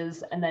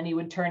 stitches, and then you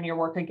would turn your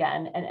work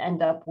again and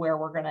end up where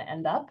we're going to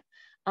end up.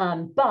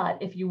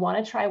 But if you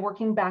want to try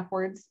working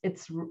backwards,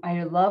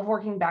 I love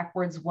working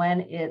backwards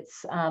when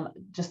it's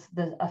just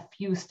a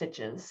few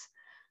stitches.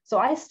 So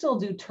I still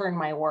do turn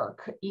my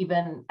work,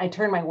 I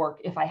turn my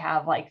work if I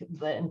have like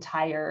the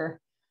entire,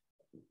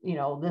 you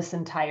know, this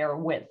entire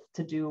width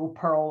to do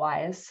purl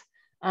wise.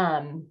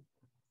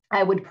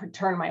 I would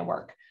turn my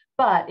work.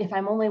 But if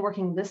I'm only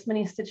working this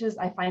many stitches,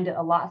 I find it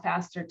a lot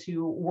faster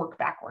to work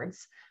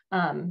backwards.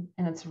 And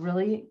it's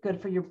really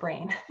good for your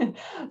brain.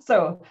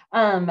 So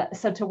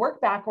to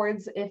work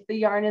backwards, if the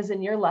yarn is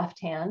in your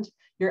left hand,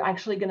 you're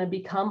actually going to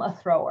become a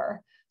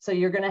thrower. So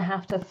you're going to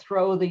have to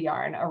throw the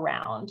yarn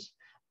around.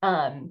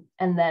 And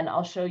then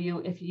I'll show you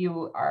if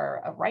you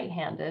are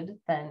right-handed,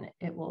 then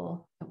it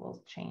will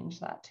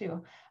change that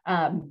too.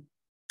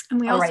 And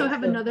we also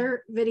have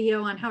another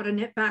video on how to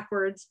knit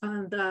backwards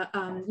on the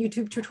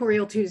YouTube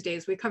tutorial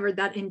Tuesdays. We covered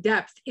that in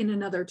depth in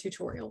another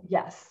tutorial.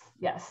 Yes,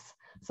 yes.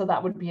 So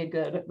that would be a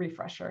good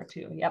refresher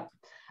too. Yep.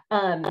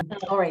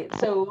 All right.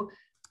 So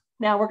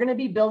now we're going to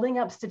be building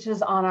up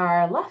stitches on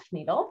our left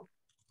needle.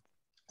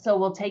 So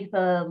we'll take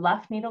the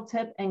left needle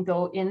tip and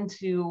go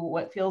into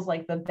what feels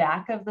like the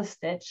back of the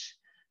stitch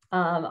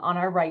on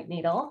our right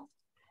needle.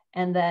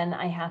 And then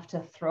I have to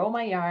throw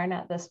my yarn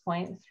at this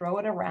point, throw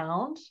it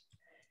around,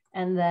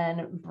 and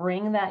then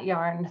bring that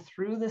yarn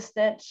through the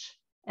stitch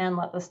and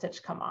let the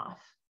stitch come off.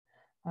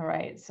 All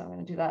right, so I'm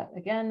going to do that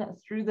again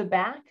through the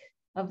back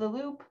of the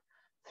loop,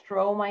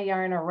 throw my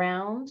yarn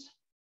around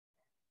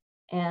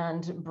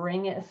and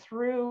bring it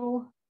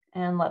through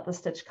and let the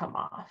stitch come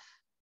off.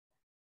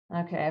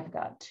 Okay, I've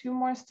got 2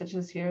 more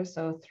stitches here.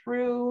 So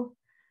through,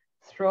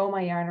 throw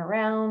my yarn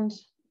around,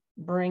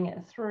 bring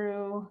it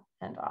through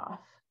and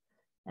off.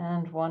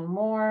 And 1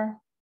 more.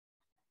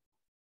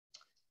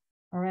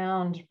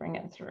 Around, bring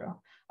it through.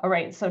 All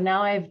right, so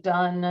now I've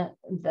done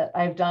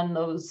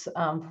those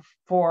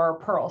 4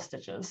 purl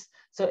stitches.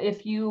 So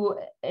if you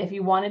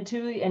wanted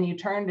to and you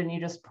turned and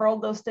you just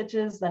purled those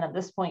stitches, then at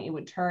this point you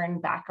would turn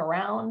back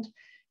around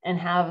and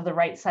have the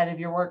right side of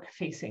your work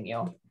facing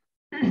you.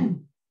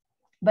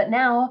 But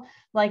now,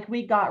 like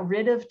we got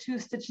rid of 2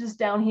 stitches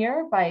down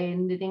here by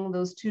knitting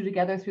those 2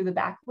 together through the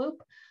back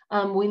loop,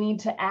 we need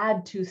to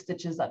add 2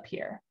 stitches up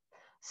here.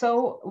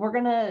 So we're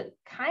gonna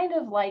kind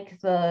of like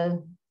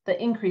the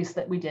increase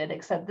that we did,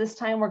 except this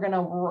time we're going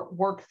to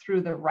work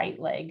through the right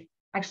leg,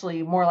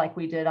 actually more like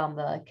we did on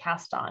the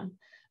cast on.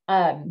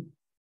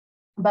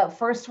 But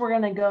first we're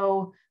going to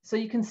go, so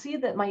you can see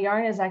that my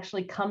yarn is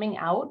actually coming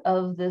out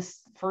of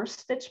this first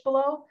stitch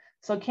below.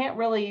 So I can't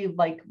really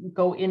like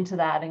go into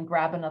that and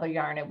grab another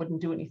yarn. It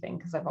wouldn't do anything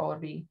because I've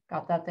already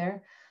got that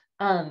there.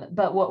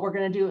 But what we're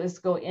going to do is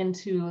go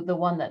into the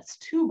one that's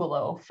 2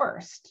 below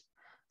first.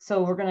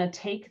 So we're going to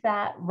take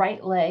that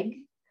right leg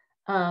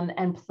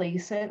and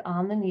place it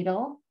on the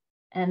needle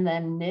and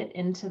then knit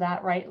into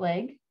that right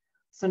leg.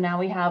 So now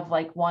we have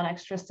like 1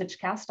 extra stitch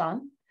cast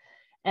on.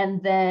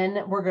 And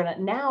then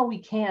now we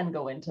can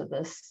go into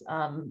this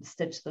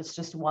stitch that's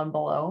just 1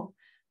 below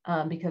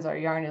because our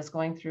yarn is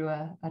going through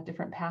a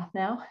different path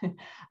now.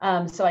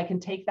 So I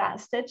can take that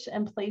stitch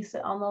and place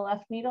it on the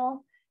left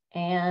needle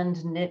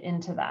and knit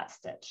into that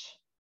stitch.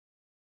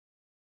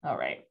 All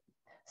right,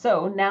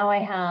 so now I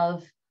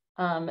have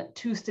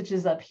 2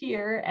 stitches up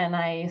here and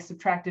I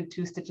subtracted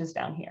 2 stitches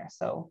down here.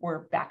 So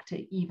we're back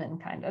to even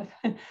kind of.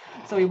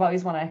 So we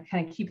always want to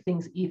kind of keep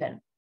things even.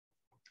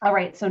 All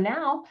right, so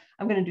now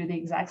I'm going to do the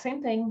exact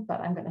same thing,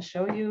 but I'm going to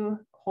show you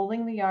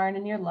holding the yarn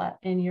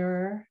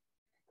in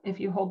if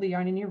you hold the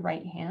yarn in your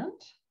right hand.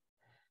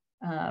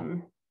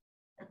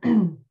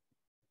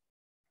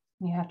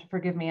 You have to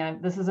forgive me.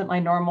 This isn't my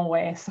normal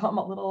way, so I'm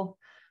a little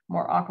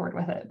more awkward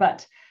with it,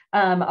 but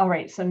all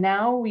right, so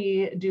now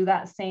we do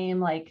that same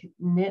like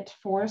knit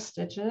 4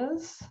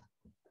 stitches.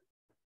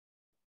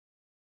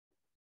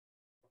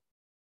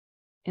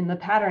 In the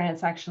pattern,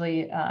 it's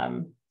actually,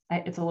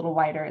 it's a little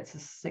wider, it's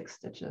 6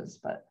 stitches,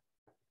 but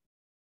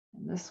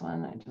in this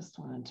one, I just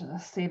wanted to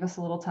save us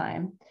a little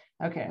time.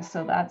 Okay,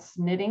 so that's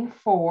knitting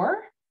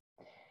 4.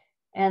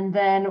 And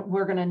then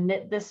we're gonna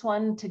knit this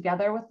one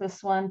together with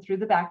this one through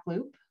the back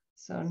loop.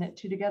 So knit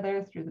 2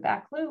 together through the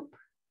back loop.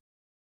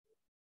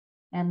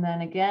 And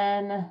then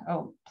again,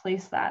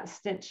 place that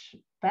stitch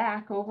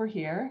back over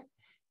here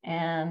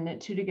and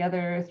knit 2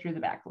 together through the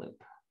back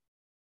loop.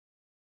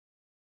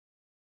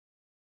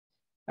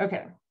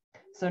 Okay,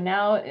 so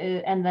now,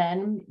 and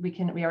then we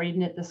already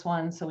knit this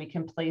one, so we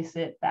can place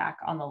it back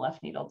on the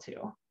left needle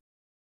too.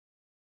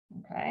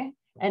 Okay,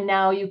 and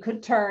now you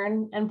could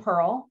turn and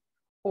purl,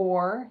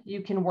 or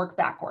you can work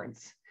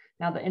backwards.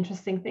 Now, the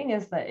interesting thing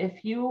is that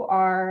if you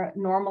are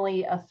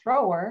normally a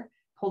thrower,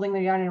 holding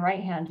the yarn in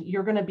right hand,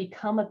 you're going to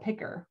become a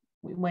picker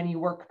when you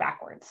work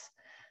backwards.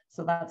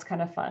 So that's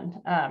kind of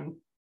fun.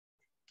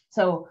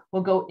 So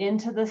we'll go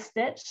into the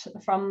stitch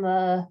from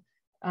the,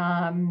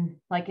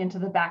 like into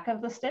the back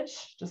of the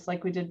stitch, just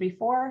like we did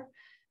before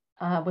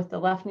with the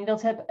left needle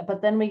tip,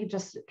 but then we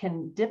just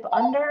can dip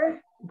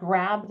under,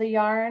 grab the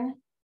yarn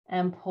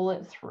and pull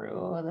it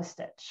through the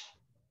stitch.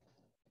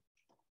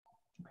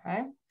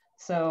 Okay,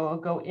 so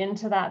go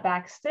into that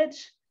back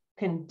stitch,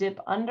 can dip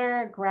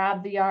under,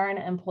 grab the yarn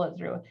and pull it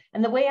through.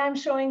 And the way I'm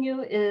showing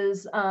you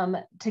is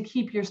to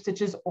keep your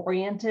stitches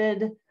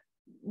oriented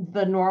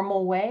the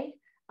normal way.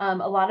 A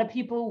lot of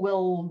people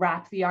will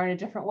wrap the yarn a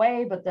different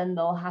way, but then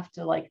they'll have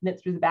to like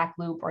knit through the back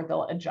loop or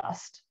they'll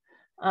adjust.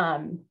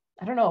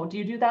 I don't know, do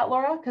you do that,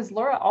 Laura? Because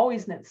Laura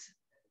always knits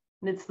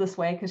this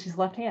way because she's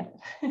left-handed.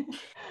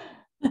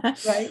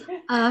 Right?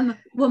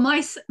 Well,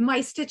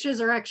 my stitches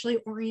are actually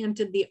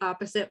oriented the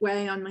opposite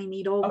way on my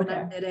needle when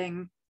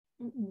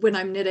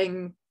I'm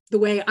knitting the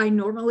way I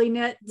normally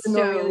knit.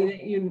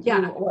 Normally you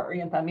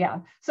orient them, yeah.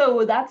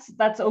 So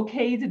that's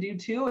okay to do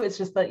too. It's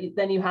just that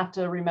then you have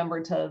to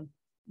remember to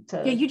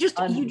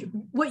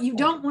what you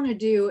don't want to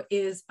do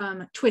is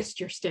twist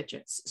your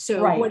stitches.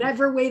 So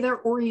whatever way they're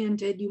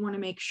oriented, you want to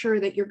make sure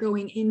that you're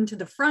going into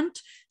the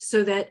front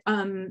so that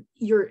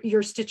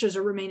your stitches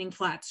are remaining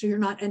flat, so you're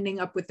not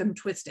ending up with them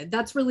twisted.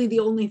 That's really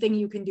the only thing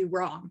you can do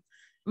wrong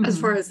as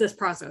far as this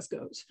process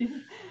goes.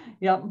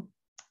 Yep.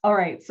 All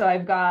right, so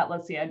I've got,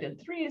 let's see, I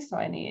did 3, so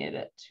I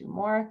need 2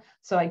 more.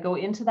 So I go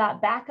into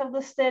that back of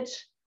the stitch,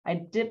 I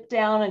dip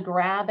down and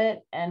grab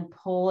it and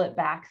pull it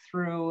back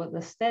through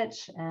the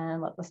stitch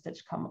and let the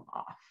stitch come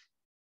off.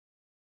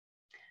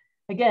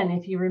 Again,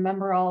 if you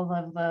remember all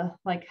of the,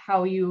 like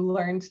how you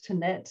learned to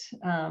knit,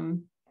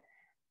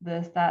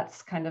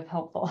 that's kind of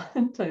helpful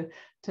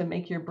to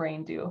make your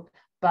brain do.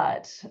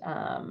 But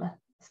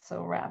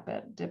so wrap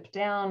it, dip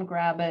down,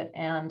 grab it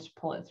and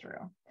pull it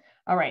through.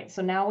 All right,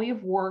 so now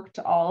we've worked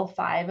all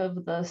 5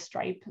 of the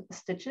stripe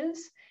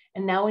stitches,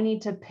 and now we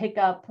need to pick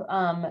up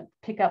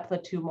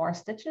the 2 more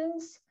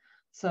stitches.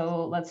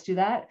 So let's do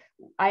that.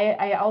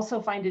 I also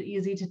find it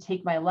easy to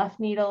take my left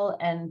needle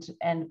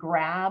and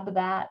grab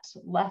that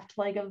left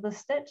leg of the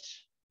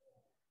stitch.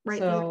 Right.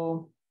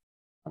 So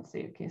let's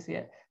see, can you see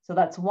it? So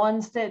that's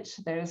 1 stitch.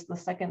 There's the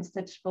 2nd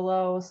stitch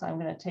below. So I'm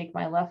going to take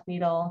my left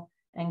needle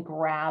and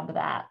grab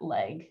that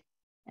leg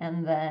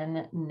and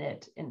then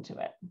knit into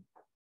it.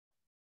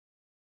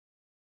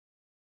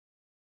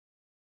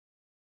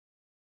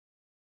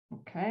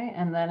 Okay,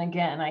 and then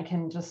again, I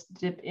can just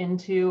dip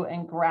into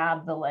and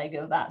grab the leg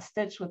of that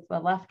stitch with the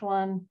left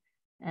one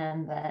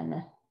and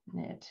then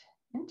knit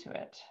into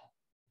it.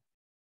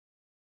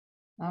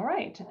 All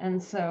right,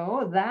 and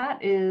so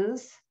that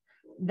is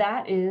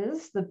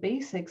the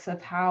basics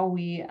of how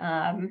we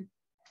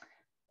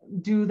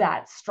do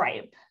that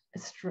stripe,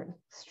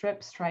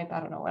 stripe,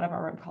 I don't know,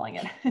 whatever I'm calling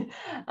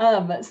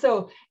it.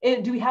 So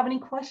do we have any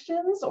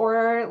questions,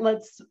 or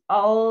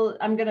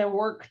I'm gonna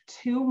work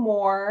 2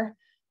 more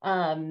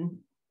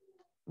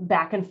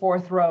back and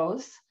forth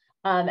rows,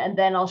 and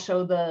then I'll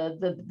show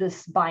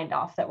this bind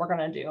off that we're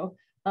going to do.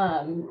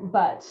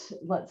 But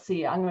let's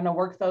see, I'm going to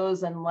work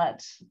those and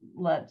let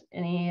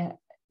any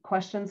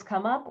questions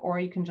come up, or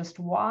you can just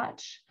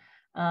watch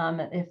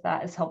if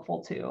that is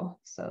helpful too.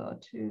 So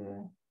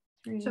 2,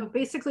 3. So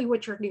basically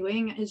what you're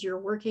doing is you're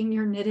working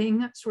your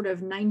knitting sort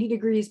of 90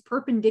 degrees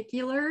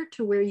perpendicular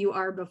to where you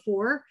are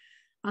before.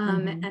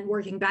 And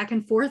working back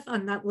and forth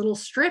on that little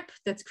strip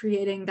that's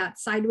creating that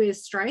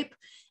sideways stripe.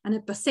 And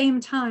at the same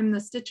time,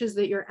 the stitches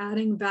that you're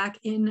adding back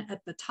in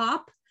at the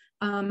top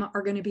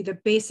are going to be the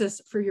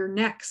basis for your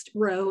next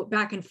row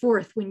back and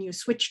forth when you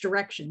switch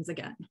directions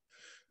again.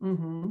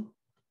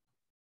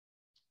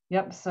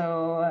 Yep,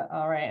 so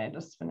all right, I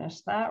just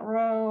finished that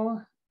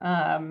row.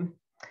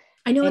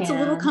 I know it's a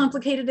little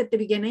complicated at the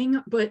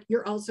beginning, but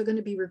you're also going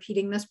to be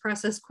repeating this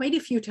process quite a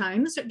few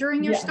times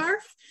during your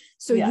scarf.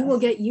 So you will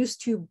get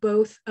used to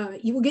both,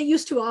 you will get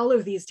used to all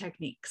of these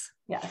techniques.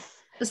 Yes.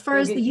 As far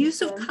as the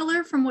use of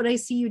color, from what I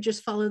see, you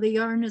just follow the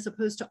yarn as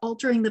opposed to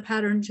altering the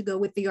pattern to go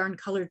with the yarn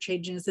color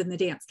changes in the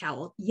dance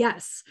cowl.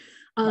 Yes.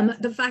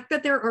 The fact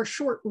that there are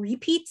short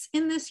repeats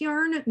in this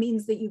yarn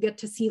means that you get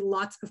to see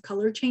lots of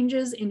color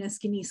changes in a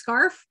skinny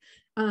scarf.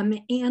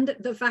 And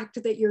the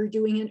fact that you're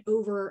doing it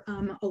over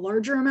a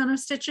larger amount of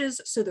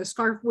stitches. So the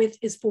scarf width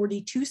is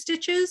 42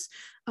 stitches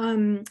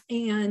and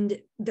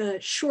the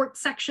short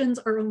sections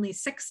are only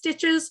 6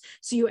 stitches.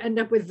 So you end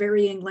up with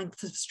varying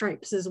lengths of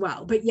stripes as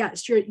well. But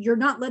yes, you're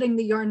not letting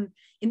the yarn,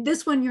 in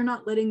this one, you're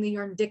not letting the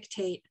yarn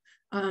dictate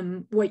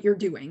what you're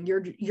doing.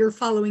 You're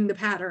following the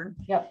pattern.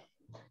 Yep.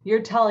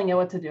 You're telling it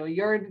what to do.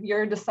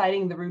 You're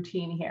deciding the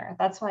routine here.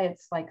 That's why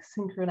it's like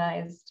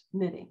synchronized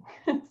knitting,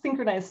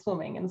 synchronized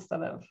swimming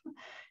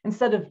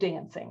instead of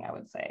dancing, I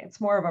would say. It's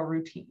more of a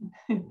routine.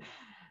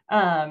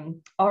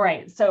 All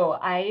right, so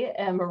I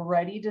am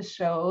ready to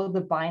show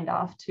the bind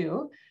off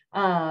too.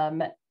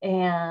 And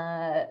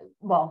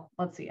well,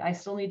 let's see, I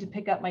still need to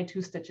pick up my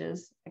 2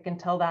 stitches. I can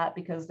tell that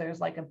because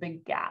there's like a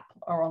big gap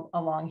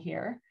along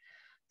here.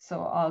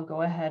 So I'll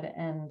go ahead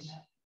and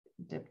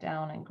dip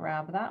down and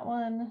grab that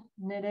one,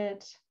 knit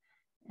it,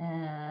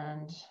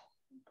 and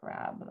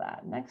grab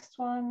that next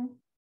one.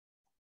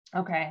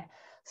 Okay,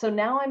 so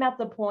now I'm at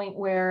the point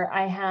where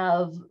I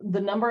have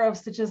the number of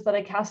stitches that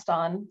I cast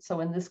on. So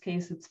in this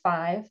case, it's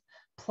 5,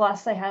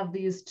 plus I have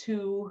these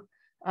two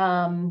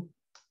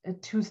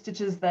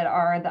stitches that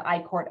are the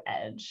icord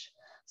edge.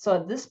 So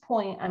at this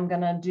point, I'm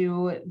gonna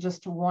do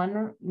just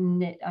one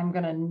knit. I'm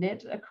gonna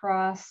knit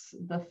across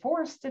the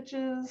 4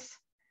 stitches.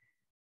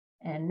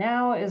 And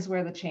now is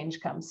where the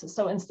change comes.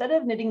 So instead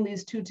of knitting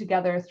these 2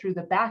 together through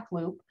the back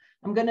loop,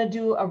 I'm gonna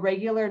do a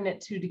regular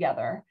knit 2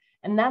 together.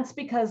 And that's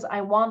because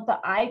I want the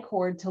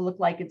icord to look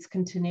like it's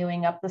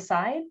continuing up the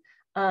side.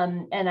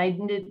 And I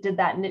did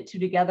that knit 2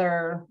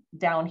 together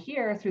down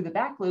here through the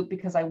back loop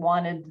because I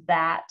wanted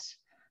that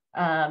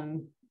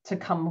to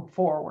come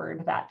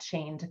forward, that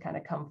chain to kind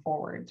of come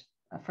forward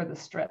for the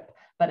strip.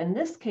 But in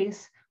this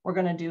case, we're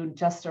gonna do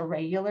just a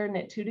regular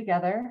knit 2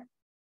 together.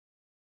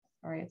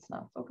 Sorry, it's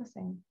not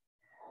focusing.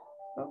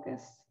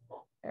 Focus,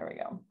 there we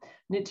go.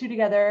 Knit 2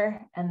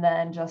 together and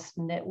then just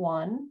knit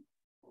 1.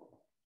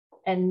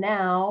 And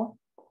now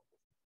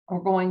we're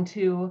going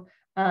to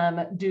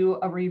do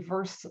a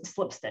reverse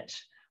slip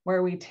stitch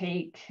where we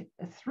take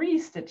 3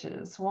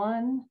 stitches,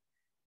 1,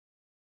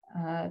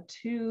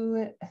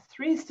 2,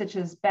 3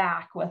 stitches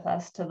back with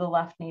us to the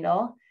left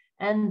needle,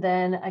 and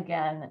then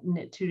again,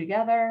 knit 2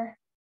 together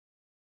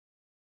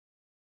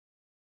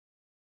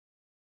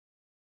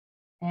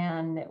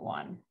and knit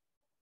 1.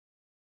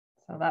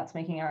 So that's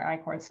making our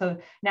icord. So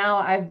now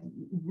I've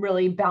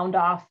really bound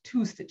off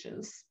 2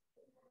 stitches.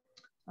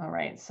 All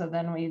right, so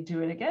then we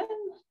do it again,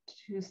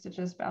 2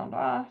 stitches bound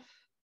off,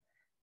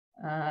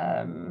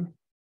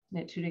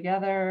 knit 2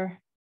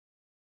 together,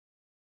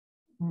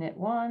 knit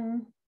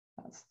 1,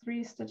 that's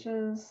 3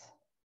 stitches,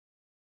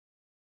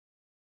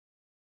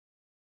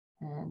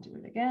 and do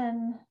it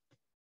again,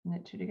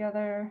 knit 2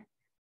 together,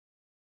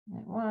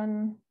 knit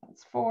 1,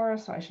 that's 4,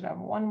 so I should have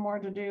 1 more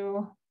to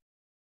do,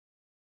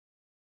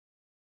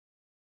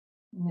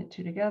 knit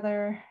 2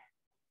 together,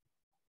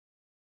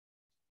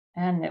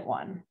 and knit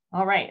 1.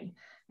 All right,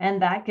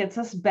 and that gets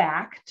us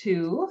back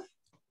to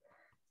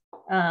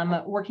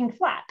working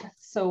flat.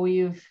 So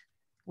we're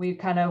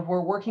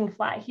working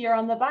flat here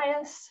on the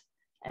bias,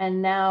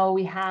 and now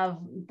we have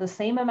the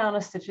same amount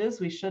of stitches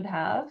we should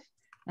have.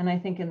 And I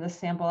think in this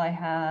sample I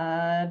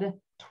had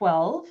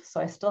 12,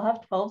 so I still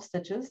have 12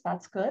 stitches.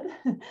 That's good.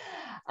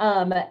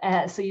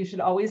 So you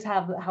should always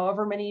have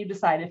however many you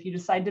decide. If you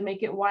decide to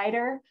make it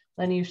wider,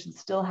 then you should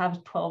still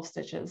have 12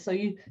 stitches. So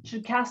you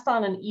should cast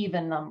on an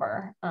even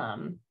number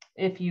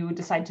if you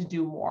decide to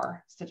do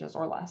more stitches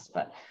or less,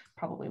 but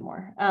probably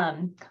more.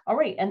 All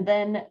right, and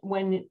then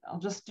I'll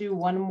just do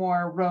one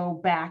more row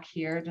back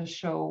here to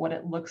show what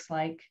it looks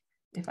like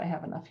if I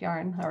have enough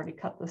yarn. I already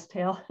cut this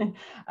tail.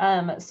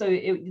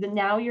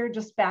 Now you're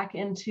just back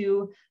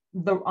into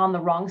on the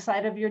wrong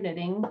side of your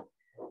knitting,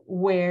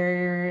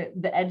 where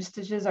the edge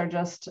stitches are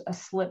just a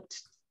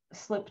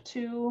slip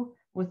 2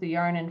 with the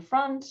yarn in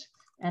front,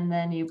 and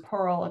then you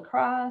purl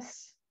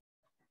across.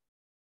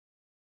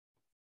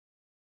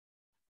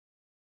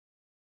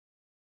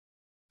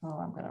 Oh,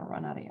 I'm gonna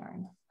run out of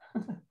yarn.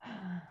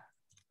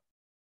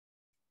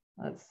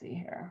 Let's see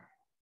here.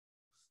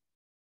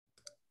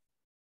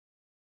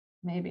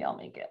 Maybe I'll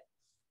make it.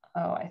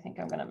 Oh, I think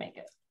I'm gonna make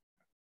it.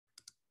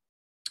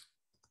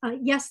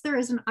 Yes, there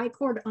is an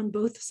icord on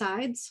both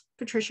sides,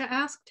 Patricia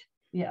asked.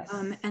 Yes.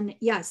 And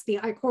yes, the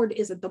icord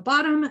is at the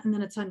bottom, and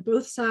then it's on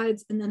both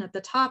sides, and then at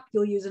the top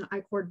you'll use an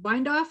icord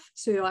bind off,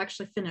 so you'll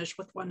actually finish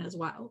with one as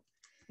well.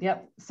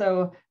 Yep.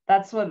 So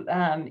that's what.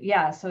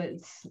 Yeah. So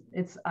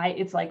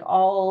it's like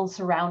all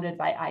surrounded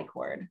by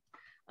icord.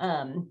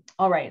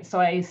 All right. So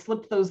I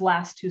slipped those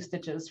last 2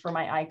 stitches for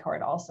my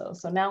icord also.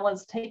 So now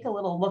let's take a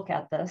little look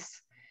at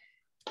this.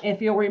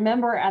 If you'll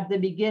remember at the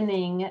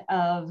beginning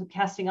of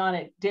casting on,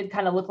 it did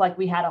kind of look like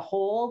we had a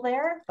hole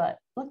there, but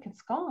look,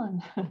 it's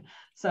gone.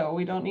 So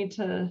we don't need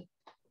to,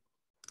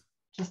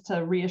 just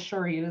to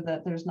reassure you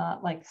that there's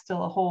not like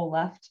still a hole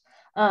left.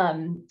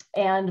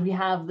 And we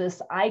have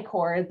this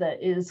icord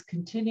that is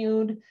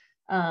continued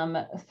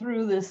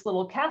through this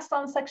little cast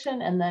on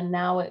section, and then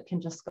now it can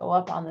just go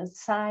up on this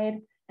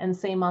side, and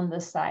same on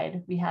this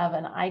side. We have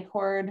an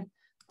icord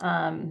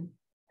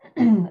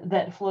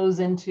that flows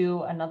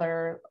into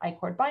another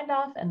icord bind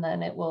off, and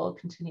then it will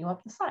continue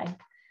up the side.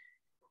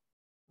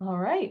 All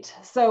right,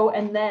 so,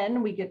 and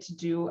then we get to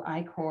do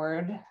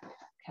icord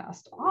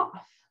cast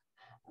off.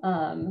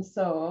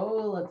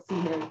 So let's see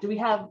here. Do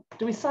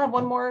we still have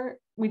one more?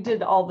 We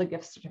did all the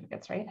gift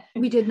certificates, right?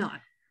 We did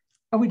not.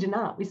 Oh, we did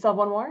not. We still have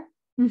one more?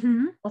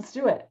 Mm-hmm. Let's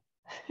do it.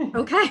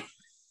 Okay.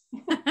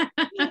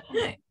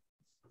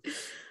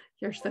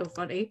 You're so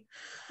funny.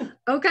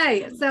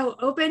 Okay, so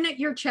open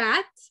your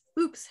chat.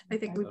 Oops, I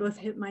think we both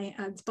hit my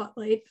ad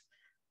spotlight.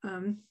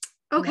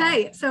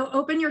 Okay, so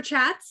open your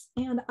chats,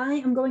 and I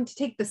am going to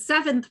take the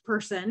 7th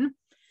person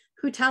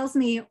who tells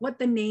me what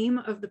the name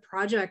of the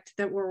project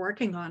that we're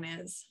working on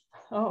is.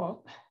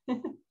 Oh.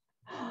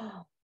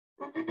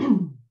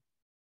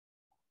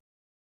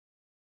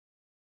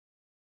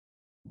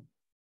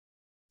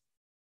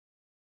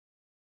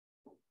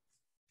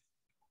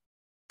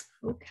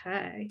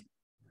 Okay.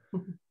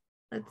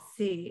 Let's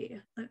see.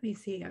 Let me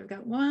see. I've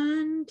got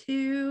 1,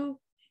 2,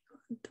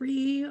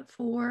 3,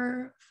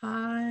 4,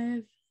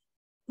 5.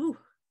 Ooh,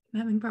 I'm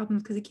having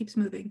problems because it keeps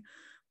moving.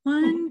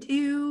 1,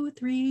 2,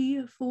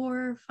 3,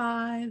 4,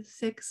 5,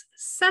 6,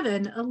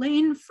 7.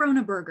 Elaine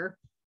Froneberger.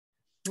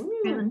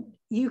 And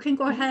you can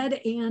go ahead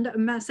and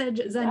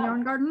message Zen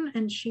Yarn Garden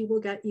and she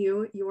will get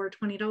you your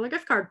 $20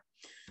 gift card.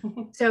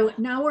 So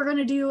now we're going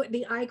to do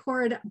the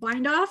iCord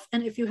bind off.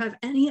 And if you have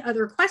any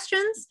other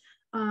questions,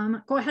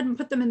 go ahead and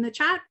put them in the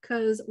chat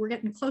because we're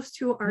getting close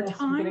to our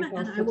time,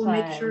 and I will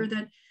make sure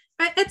that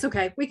it's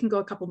okay. We can go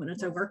a couple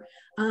minutes over,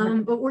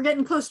 but we're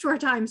getting close to our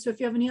time. So if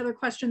you have any other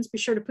questions, be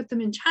sure to put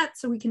them in chat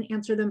so we can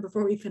answer them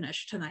before we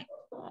finish tonight.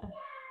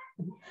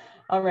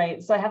 All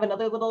right. So I have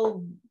another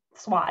little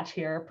swatch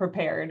here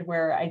prepared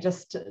where I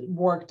just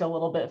worked a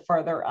little bit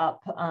further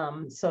up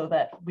so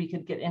that we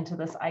could get into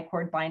this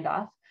iCord bind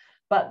off.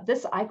 But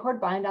this iCord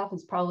bind off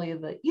is probably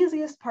the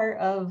easiest part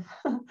of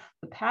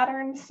the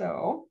pattern.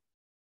 So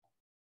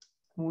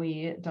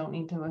we don't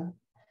need to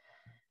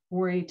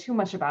worry too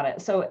much about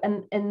it. So,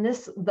 and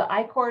this, the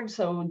iCord,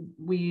 so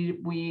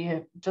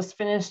we just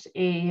finished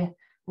a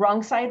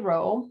wrong side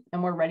row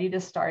and we're ready to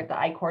start the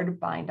iCord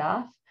bind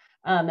off.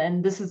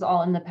 And this is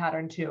all in the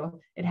pattern too.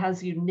 It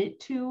has you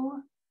knit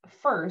 2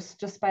 first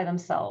just by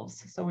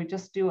themselves. So we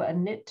just do a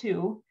knit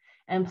 2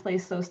 and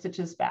place those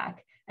stitches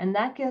back. And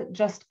that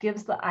just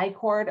gives the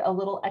iCord a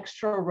little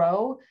extra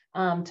row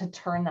to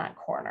turn that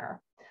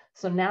corner.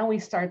 So now we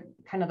start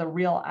kind of the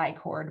real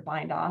iCord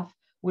bind off,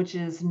 which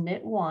is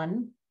knit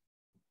 1,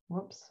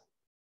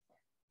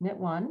 knit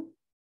 1,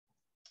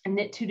 and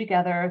knit 2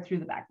 together through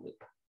the back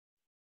loop.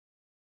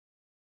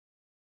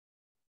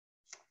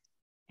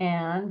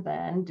 And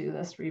then do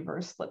this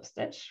reverse slip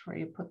stitch where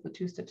you put the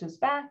 2 stitches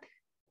back,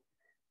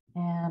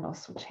 and I'll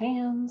switch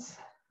hands.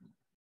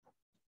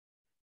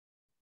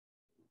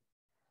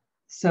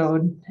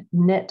 So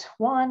knit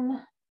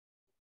 1,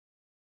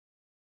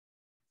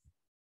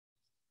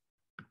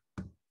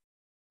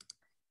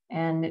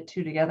 and knit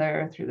 2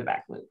 together through the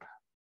back loop.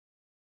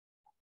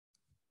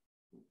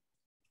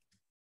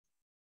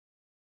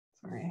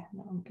 Sorry,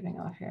 no, I'm getting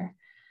off here.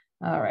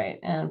 All right,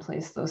 and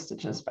place those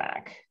stitches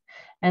back.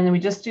 And then we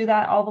just do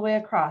that all the way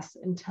across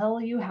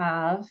until you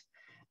have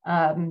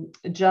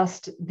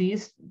just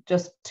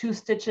 2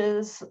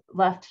 stitches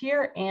left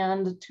here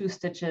and 2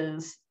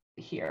 stitches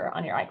here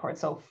on your iCord.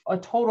 So a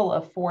total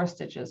of 4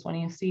 stitches. When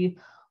you see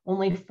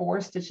only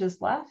 4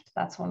 stitches left,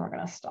 that's when we're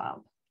going to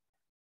stop.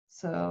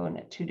 So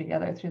knit 2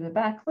 together through the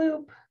back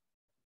loop,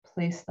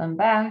 place them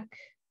back,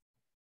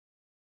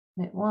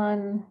 knit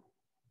 1,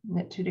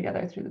 knit 2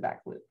 together through the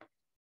back loop.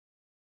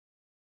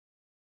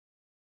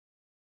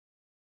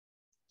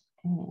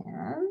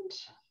 And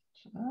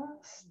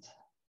just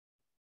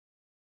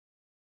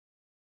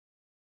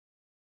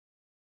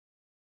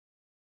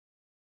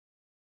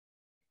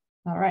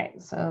all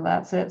right, so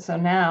that's it. So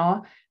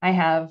now I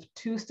have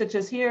 2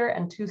 stitches here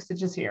and 2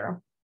 stitches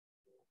here.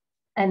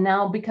 And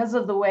now because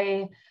of the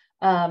way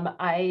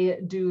I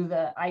do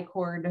the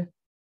iCord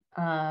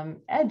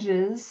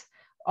edges,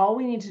 all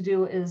we need to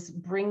do is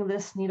bring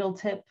this needle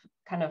tip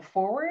kind of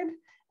forward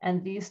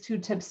and these 2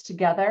 tips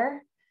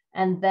together,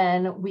 and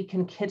then we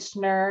can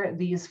Kitchener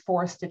these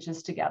 4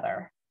 stitches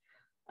together.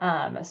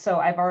 So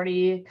I've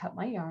already cut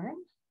my yarn.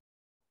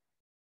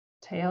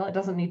 Tail, it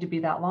doesn't need to be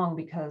that long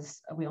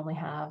because we only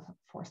have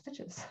 4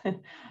 stitches.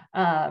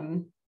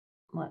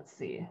 Let's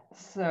see.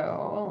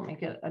 So let me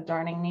get a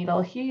darning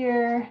needle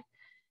here.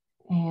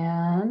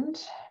 And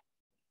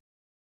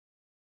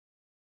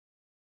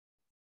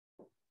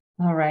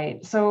all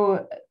right,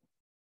 so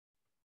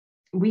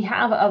we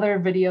have other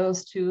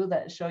videos too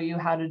that show you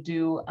how to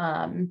do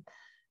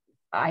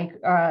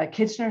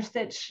Kitchener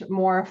stitch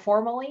more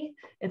formally.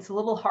 It's a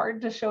little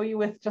hard to show you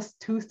with just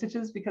 2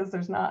 stitches because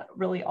there's not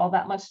really all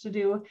that much to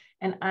do.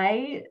 And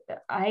I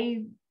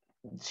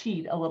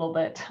cheat a little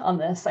bit on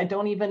this. I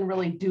don't even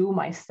really do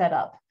my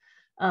setup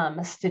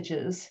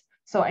stitches.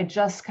 So I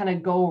just kind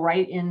of go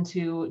right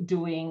into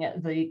doing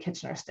the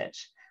Kitchener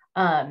stitch.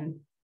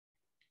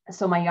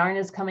 So my yarn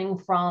is coming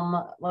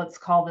from, let's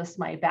call this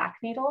my back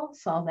needle.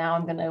 So now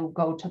I'm going to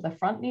go to the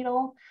front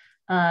needle.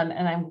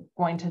 And I'm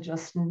going to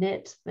just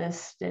knit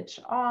this stitch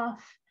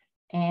off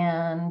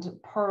and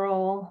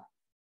purl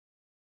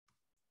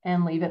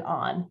and leave it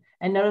on.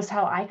 And notice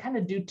how I kind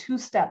of do 2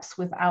 steps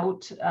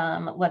without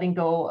letting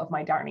go of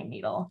my darning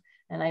needle.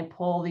 And I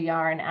pull the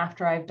yarn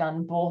after I've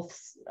done both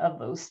of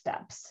those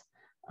steps.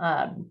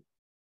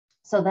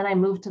 So then I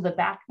move to the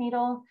back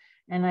needle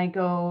and I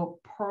go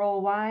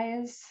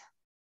purlwise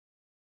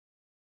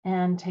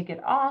and take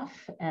it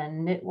off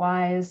and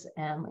knitwise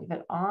and leave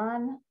it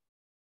on.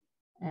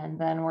 And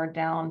then we're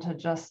down to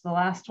just the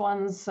last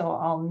ones. So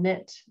I'll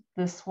knit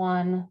this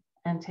one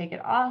and take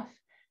it off.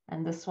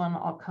 And this one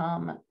I'll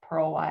come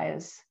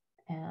purlwise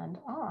and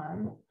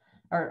on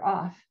or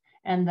off.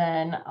 And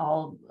then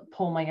I'll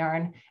pull my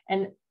yarn.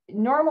 And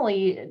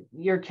normally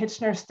your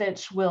Kitchener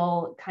stitch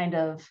will kind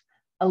of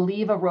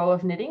leave a row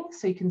of knitting.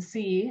 So you can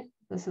see,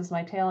 this is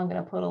my tail. I'm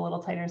going to put a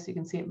little tighter so you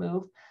can see it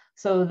move.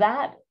 So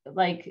that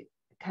like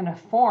kind of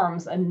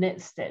forms a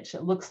knit stitch.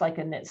 It looks like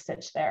a knit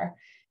stitch there.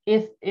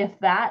 If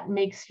that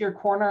makes your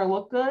corner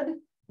look good,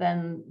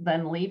 then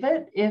leave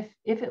it. If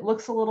it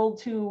looks a little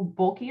too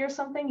bulky or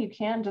something, you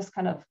can just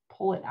kind of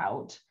pull it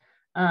out.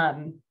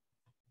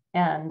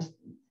 And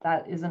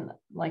that isn't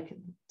like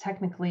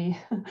technically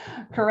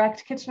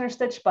correct Kitchener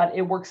stitch, but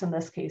it works in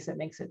this case. It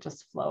makes it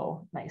just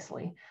flow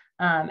nicely.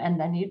 And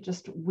then you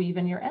just weave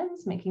in your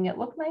ends, making it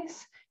look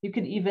nice. You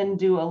could even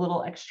do a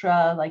little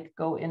extra, like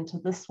go into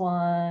this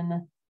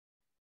one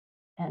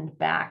and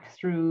back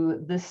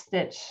through this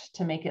stitch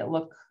to make it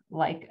look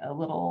like a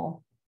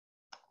little,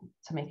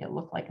 to make it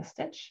look like a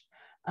stitch.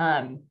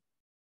 And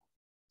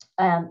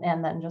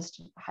then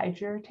just hide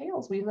your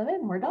tails, weave them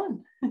in, we're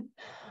done.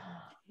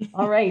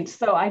 All right,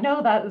 so I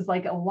know that is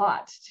like a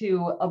lot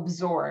to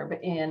absorb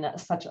in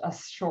such a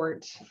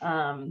short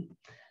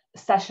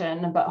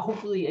session, but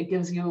hopefully it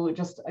gives you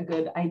just a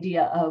good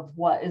idea of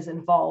what is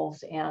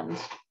involved and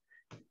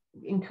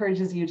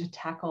encourages you to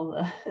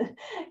tackle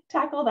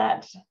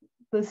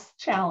this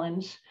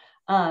challenge.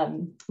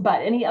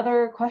 But any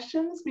other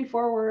questions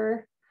before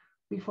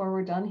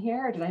we're done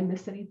here? Or did I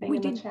miss anything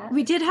in the chat?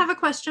 We did have a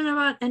question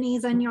about any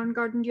Zen yarn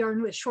garden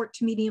yarn with short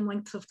to medium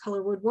lengths of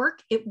color would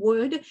work. It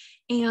would.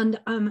 And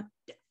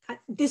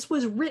this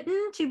was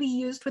written to be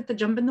used with the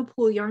jump in the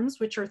pool yarns,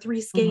 which are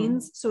 3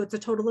 skeins. So it's a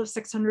total of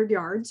 600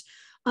 yards.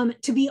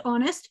 To be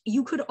honest,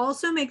 you could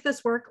also make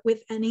this work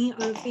with any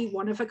of the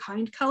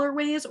one-of-a-kind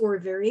colorways or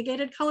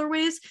variegated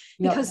colorways,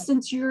 because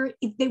since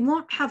they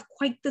won't have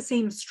quite the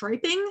same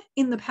striping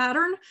in the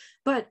pattern,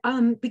 but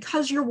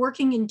because you're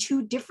working in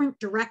 2 different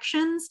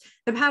directions,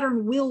 the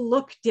pattern will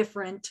look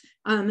different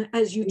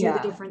as you do the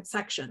different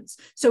sections.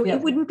 So it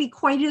wouldn't be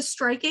quite as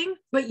striking,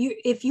 but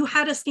if you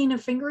had a skein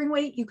of fingering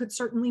weight, you could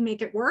certainly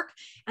make it work.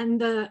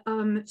 And the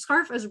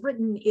scarf as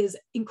written is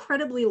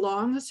incredibly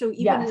long. So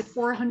even with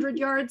 400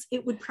 yards,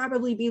 it would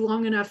probably be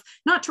long enough,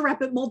 not to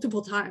wrap it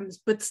multiple times,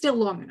 but still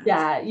long enough.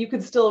 Yeah, you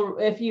could still,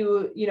 if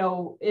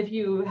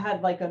you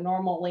had like a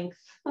normal length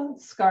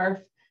scarf,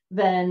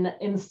 then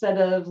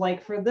instead of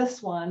like for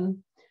this one,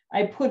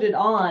 I put it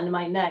on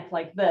my neck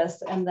like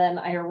this, and then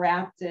I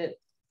wrapped it,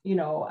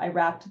 I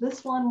wrapped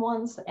this one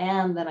once,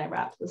 and then I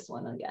wrapped this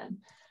one again.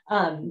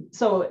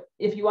 So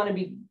if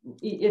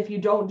you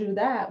don't do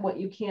that, what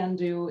you can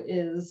do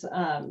is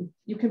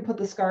you can put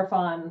the scarf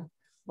on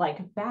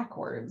like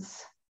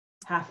backwards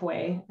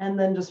halfway and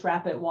then just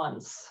wrap it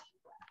once.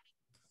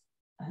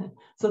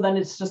 So then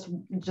it's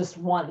just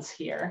once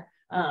here.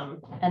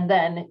 And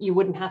then you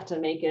wouldn't have to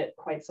make it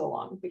quite so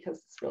long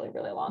because it's really,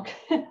 really long.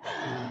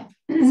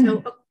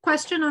 So a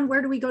question on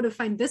where do we go to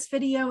find this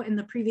video and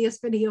the previous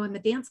video in the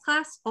dance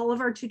class. All of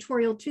our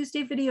Tutorial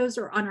Tuesday videos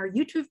are on our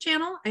YouTube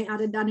channel. I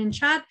added that in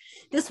chat.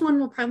 This one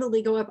will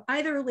probably go up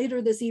either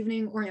later this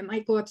evening or it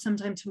might go up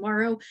sometime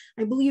tomorrow.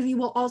 I believe you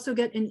will also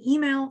get an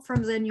email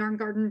from Zen Yarn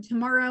Garden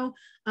tomorrow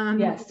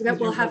that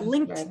will have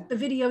linked the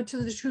video to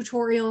the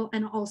tutorial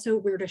and also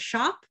where to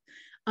shop.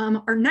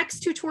 Our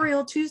next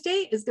Tutorial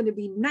Tuesday is going to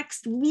be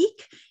next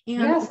week,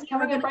 and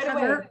we're going to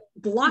cover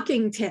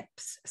blocking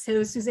tips.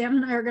 So Suzanne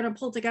and I are going to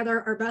pull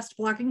together our best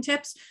blocking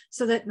tips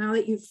so that now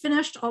that you've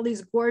finished all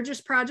these gorgeous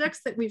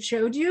projects that we've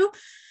showed you,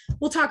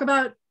 we'll talk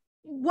about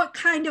what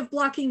kind of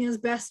blocking is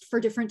best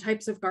for different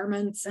types of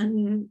garments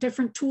and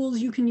different tools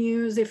you can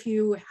use if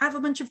you have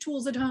a bunch of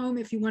tools at home,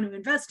 if you want to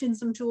invest in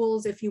some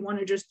tools, if you want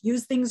to just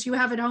use things you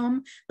have at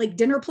home, like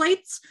dinner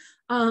plates.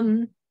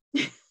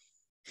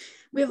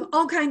 We have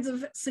all kinds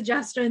of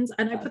suggestions,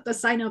 and I put the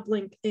sign up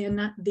link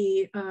in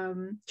the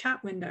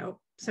chat window.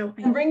 So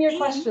and bring your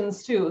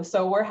questions too.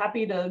 So we're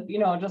happy to,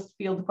 just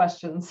field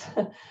questions.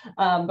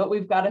 But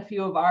we've got a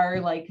few of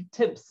our like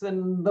tips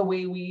and the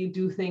way we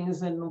do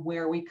things and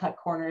where we cut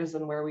corners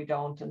and where we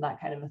don't and that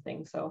kind of a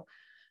thing. So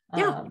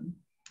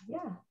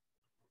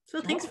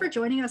So thanks for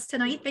joining us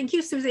tonight. Thank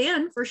you,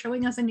 Suzanne, for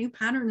showing us a new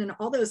pattern and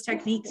all those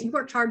techniques. You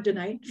worked hard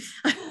tonight.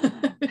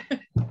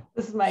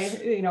 This is my,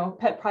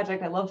 pet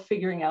project. I love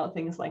figuring out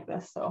things like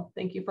this. So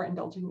thank you for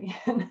indulging me.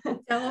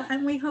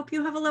 And we hope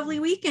you have a lovely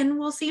week and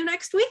we'll see you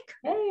next week.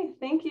 Hey,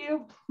 thank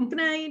you. Good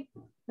night.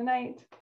 Good night.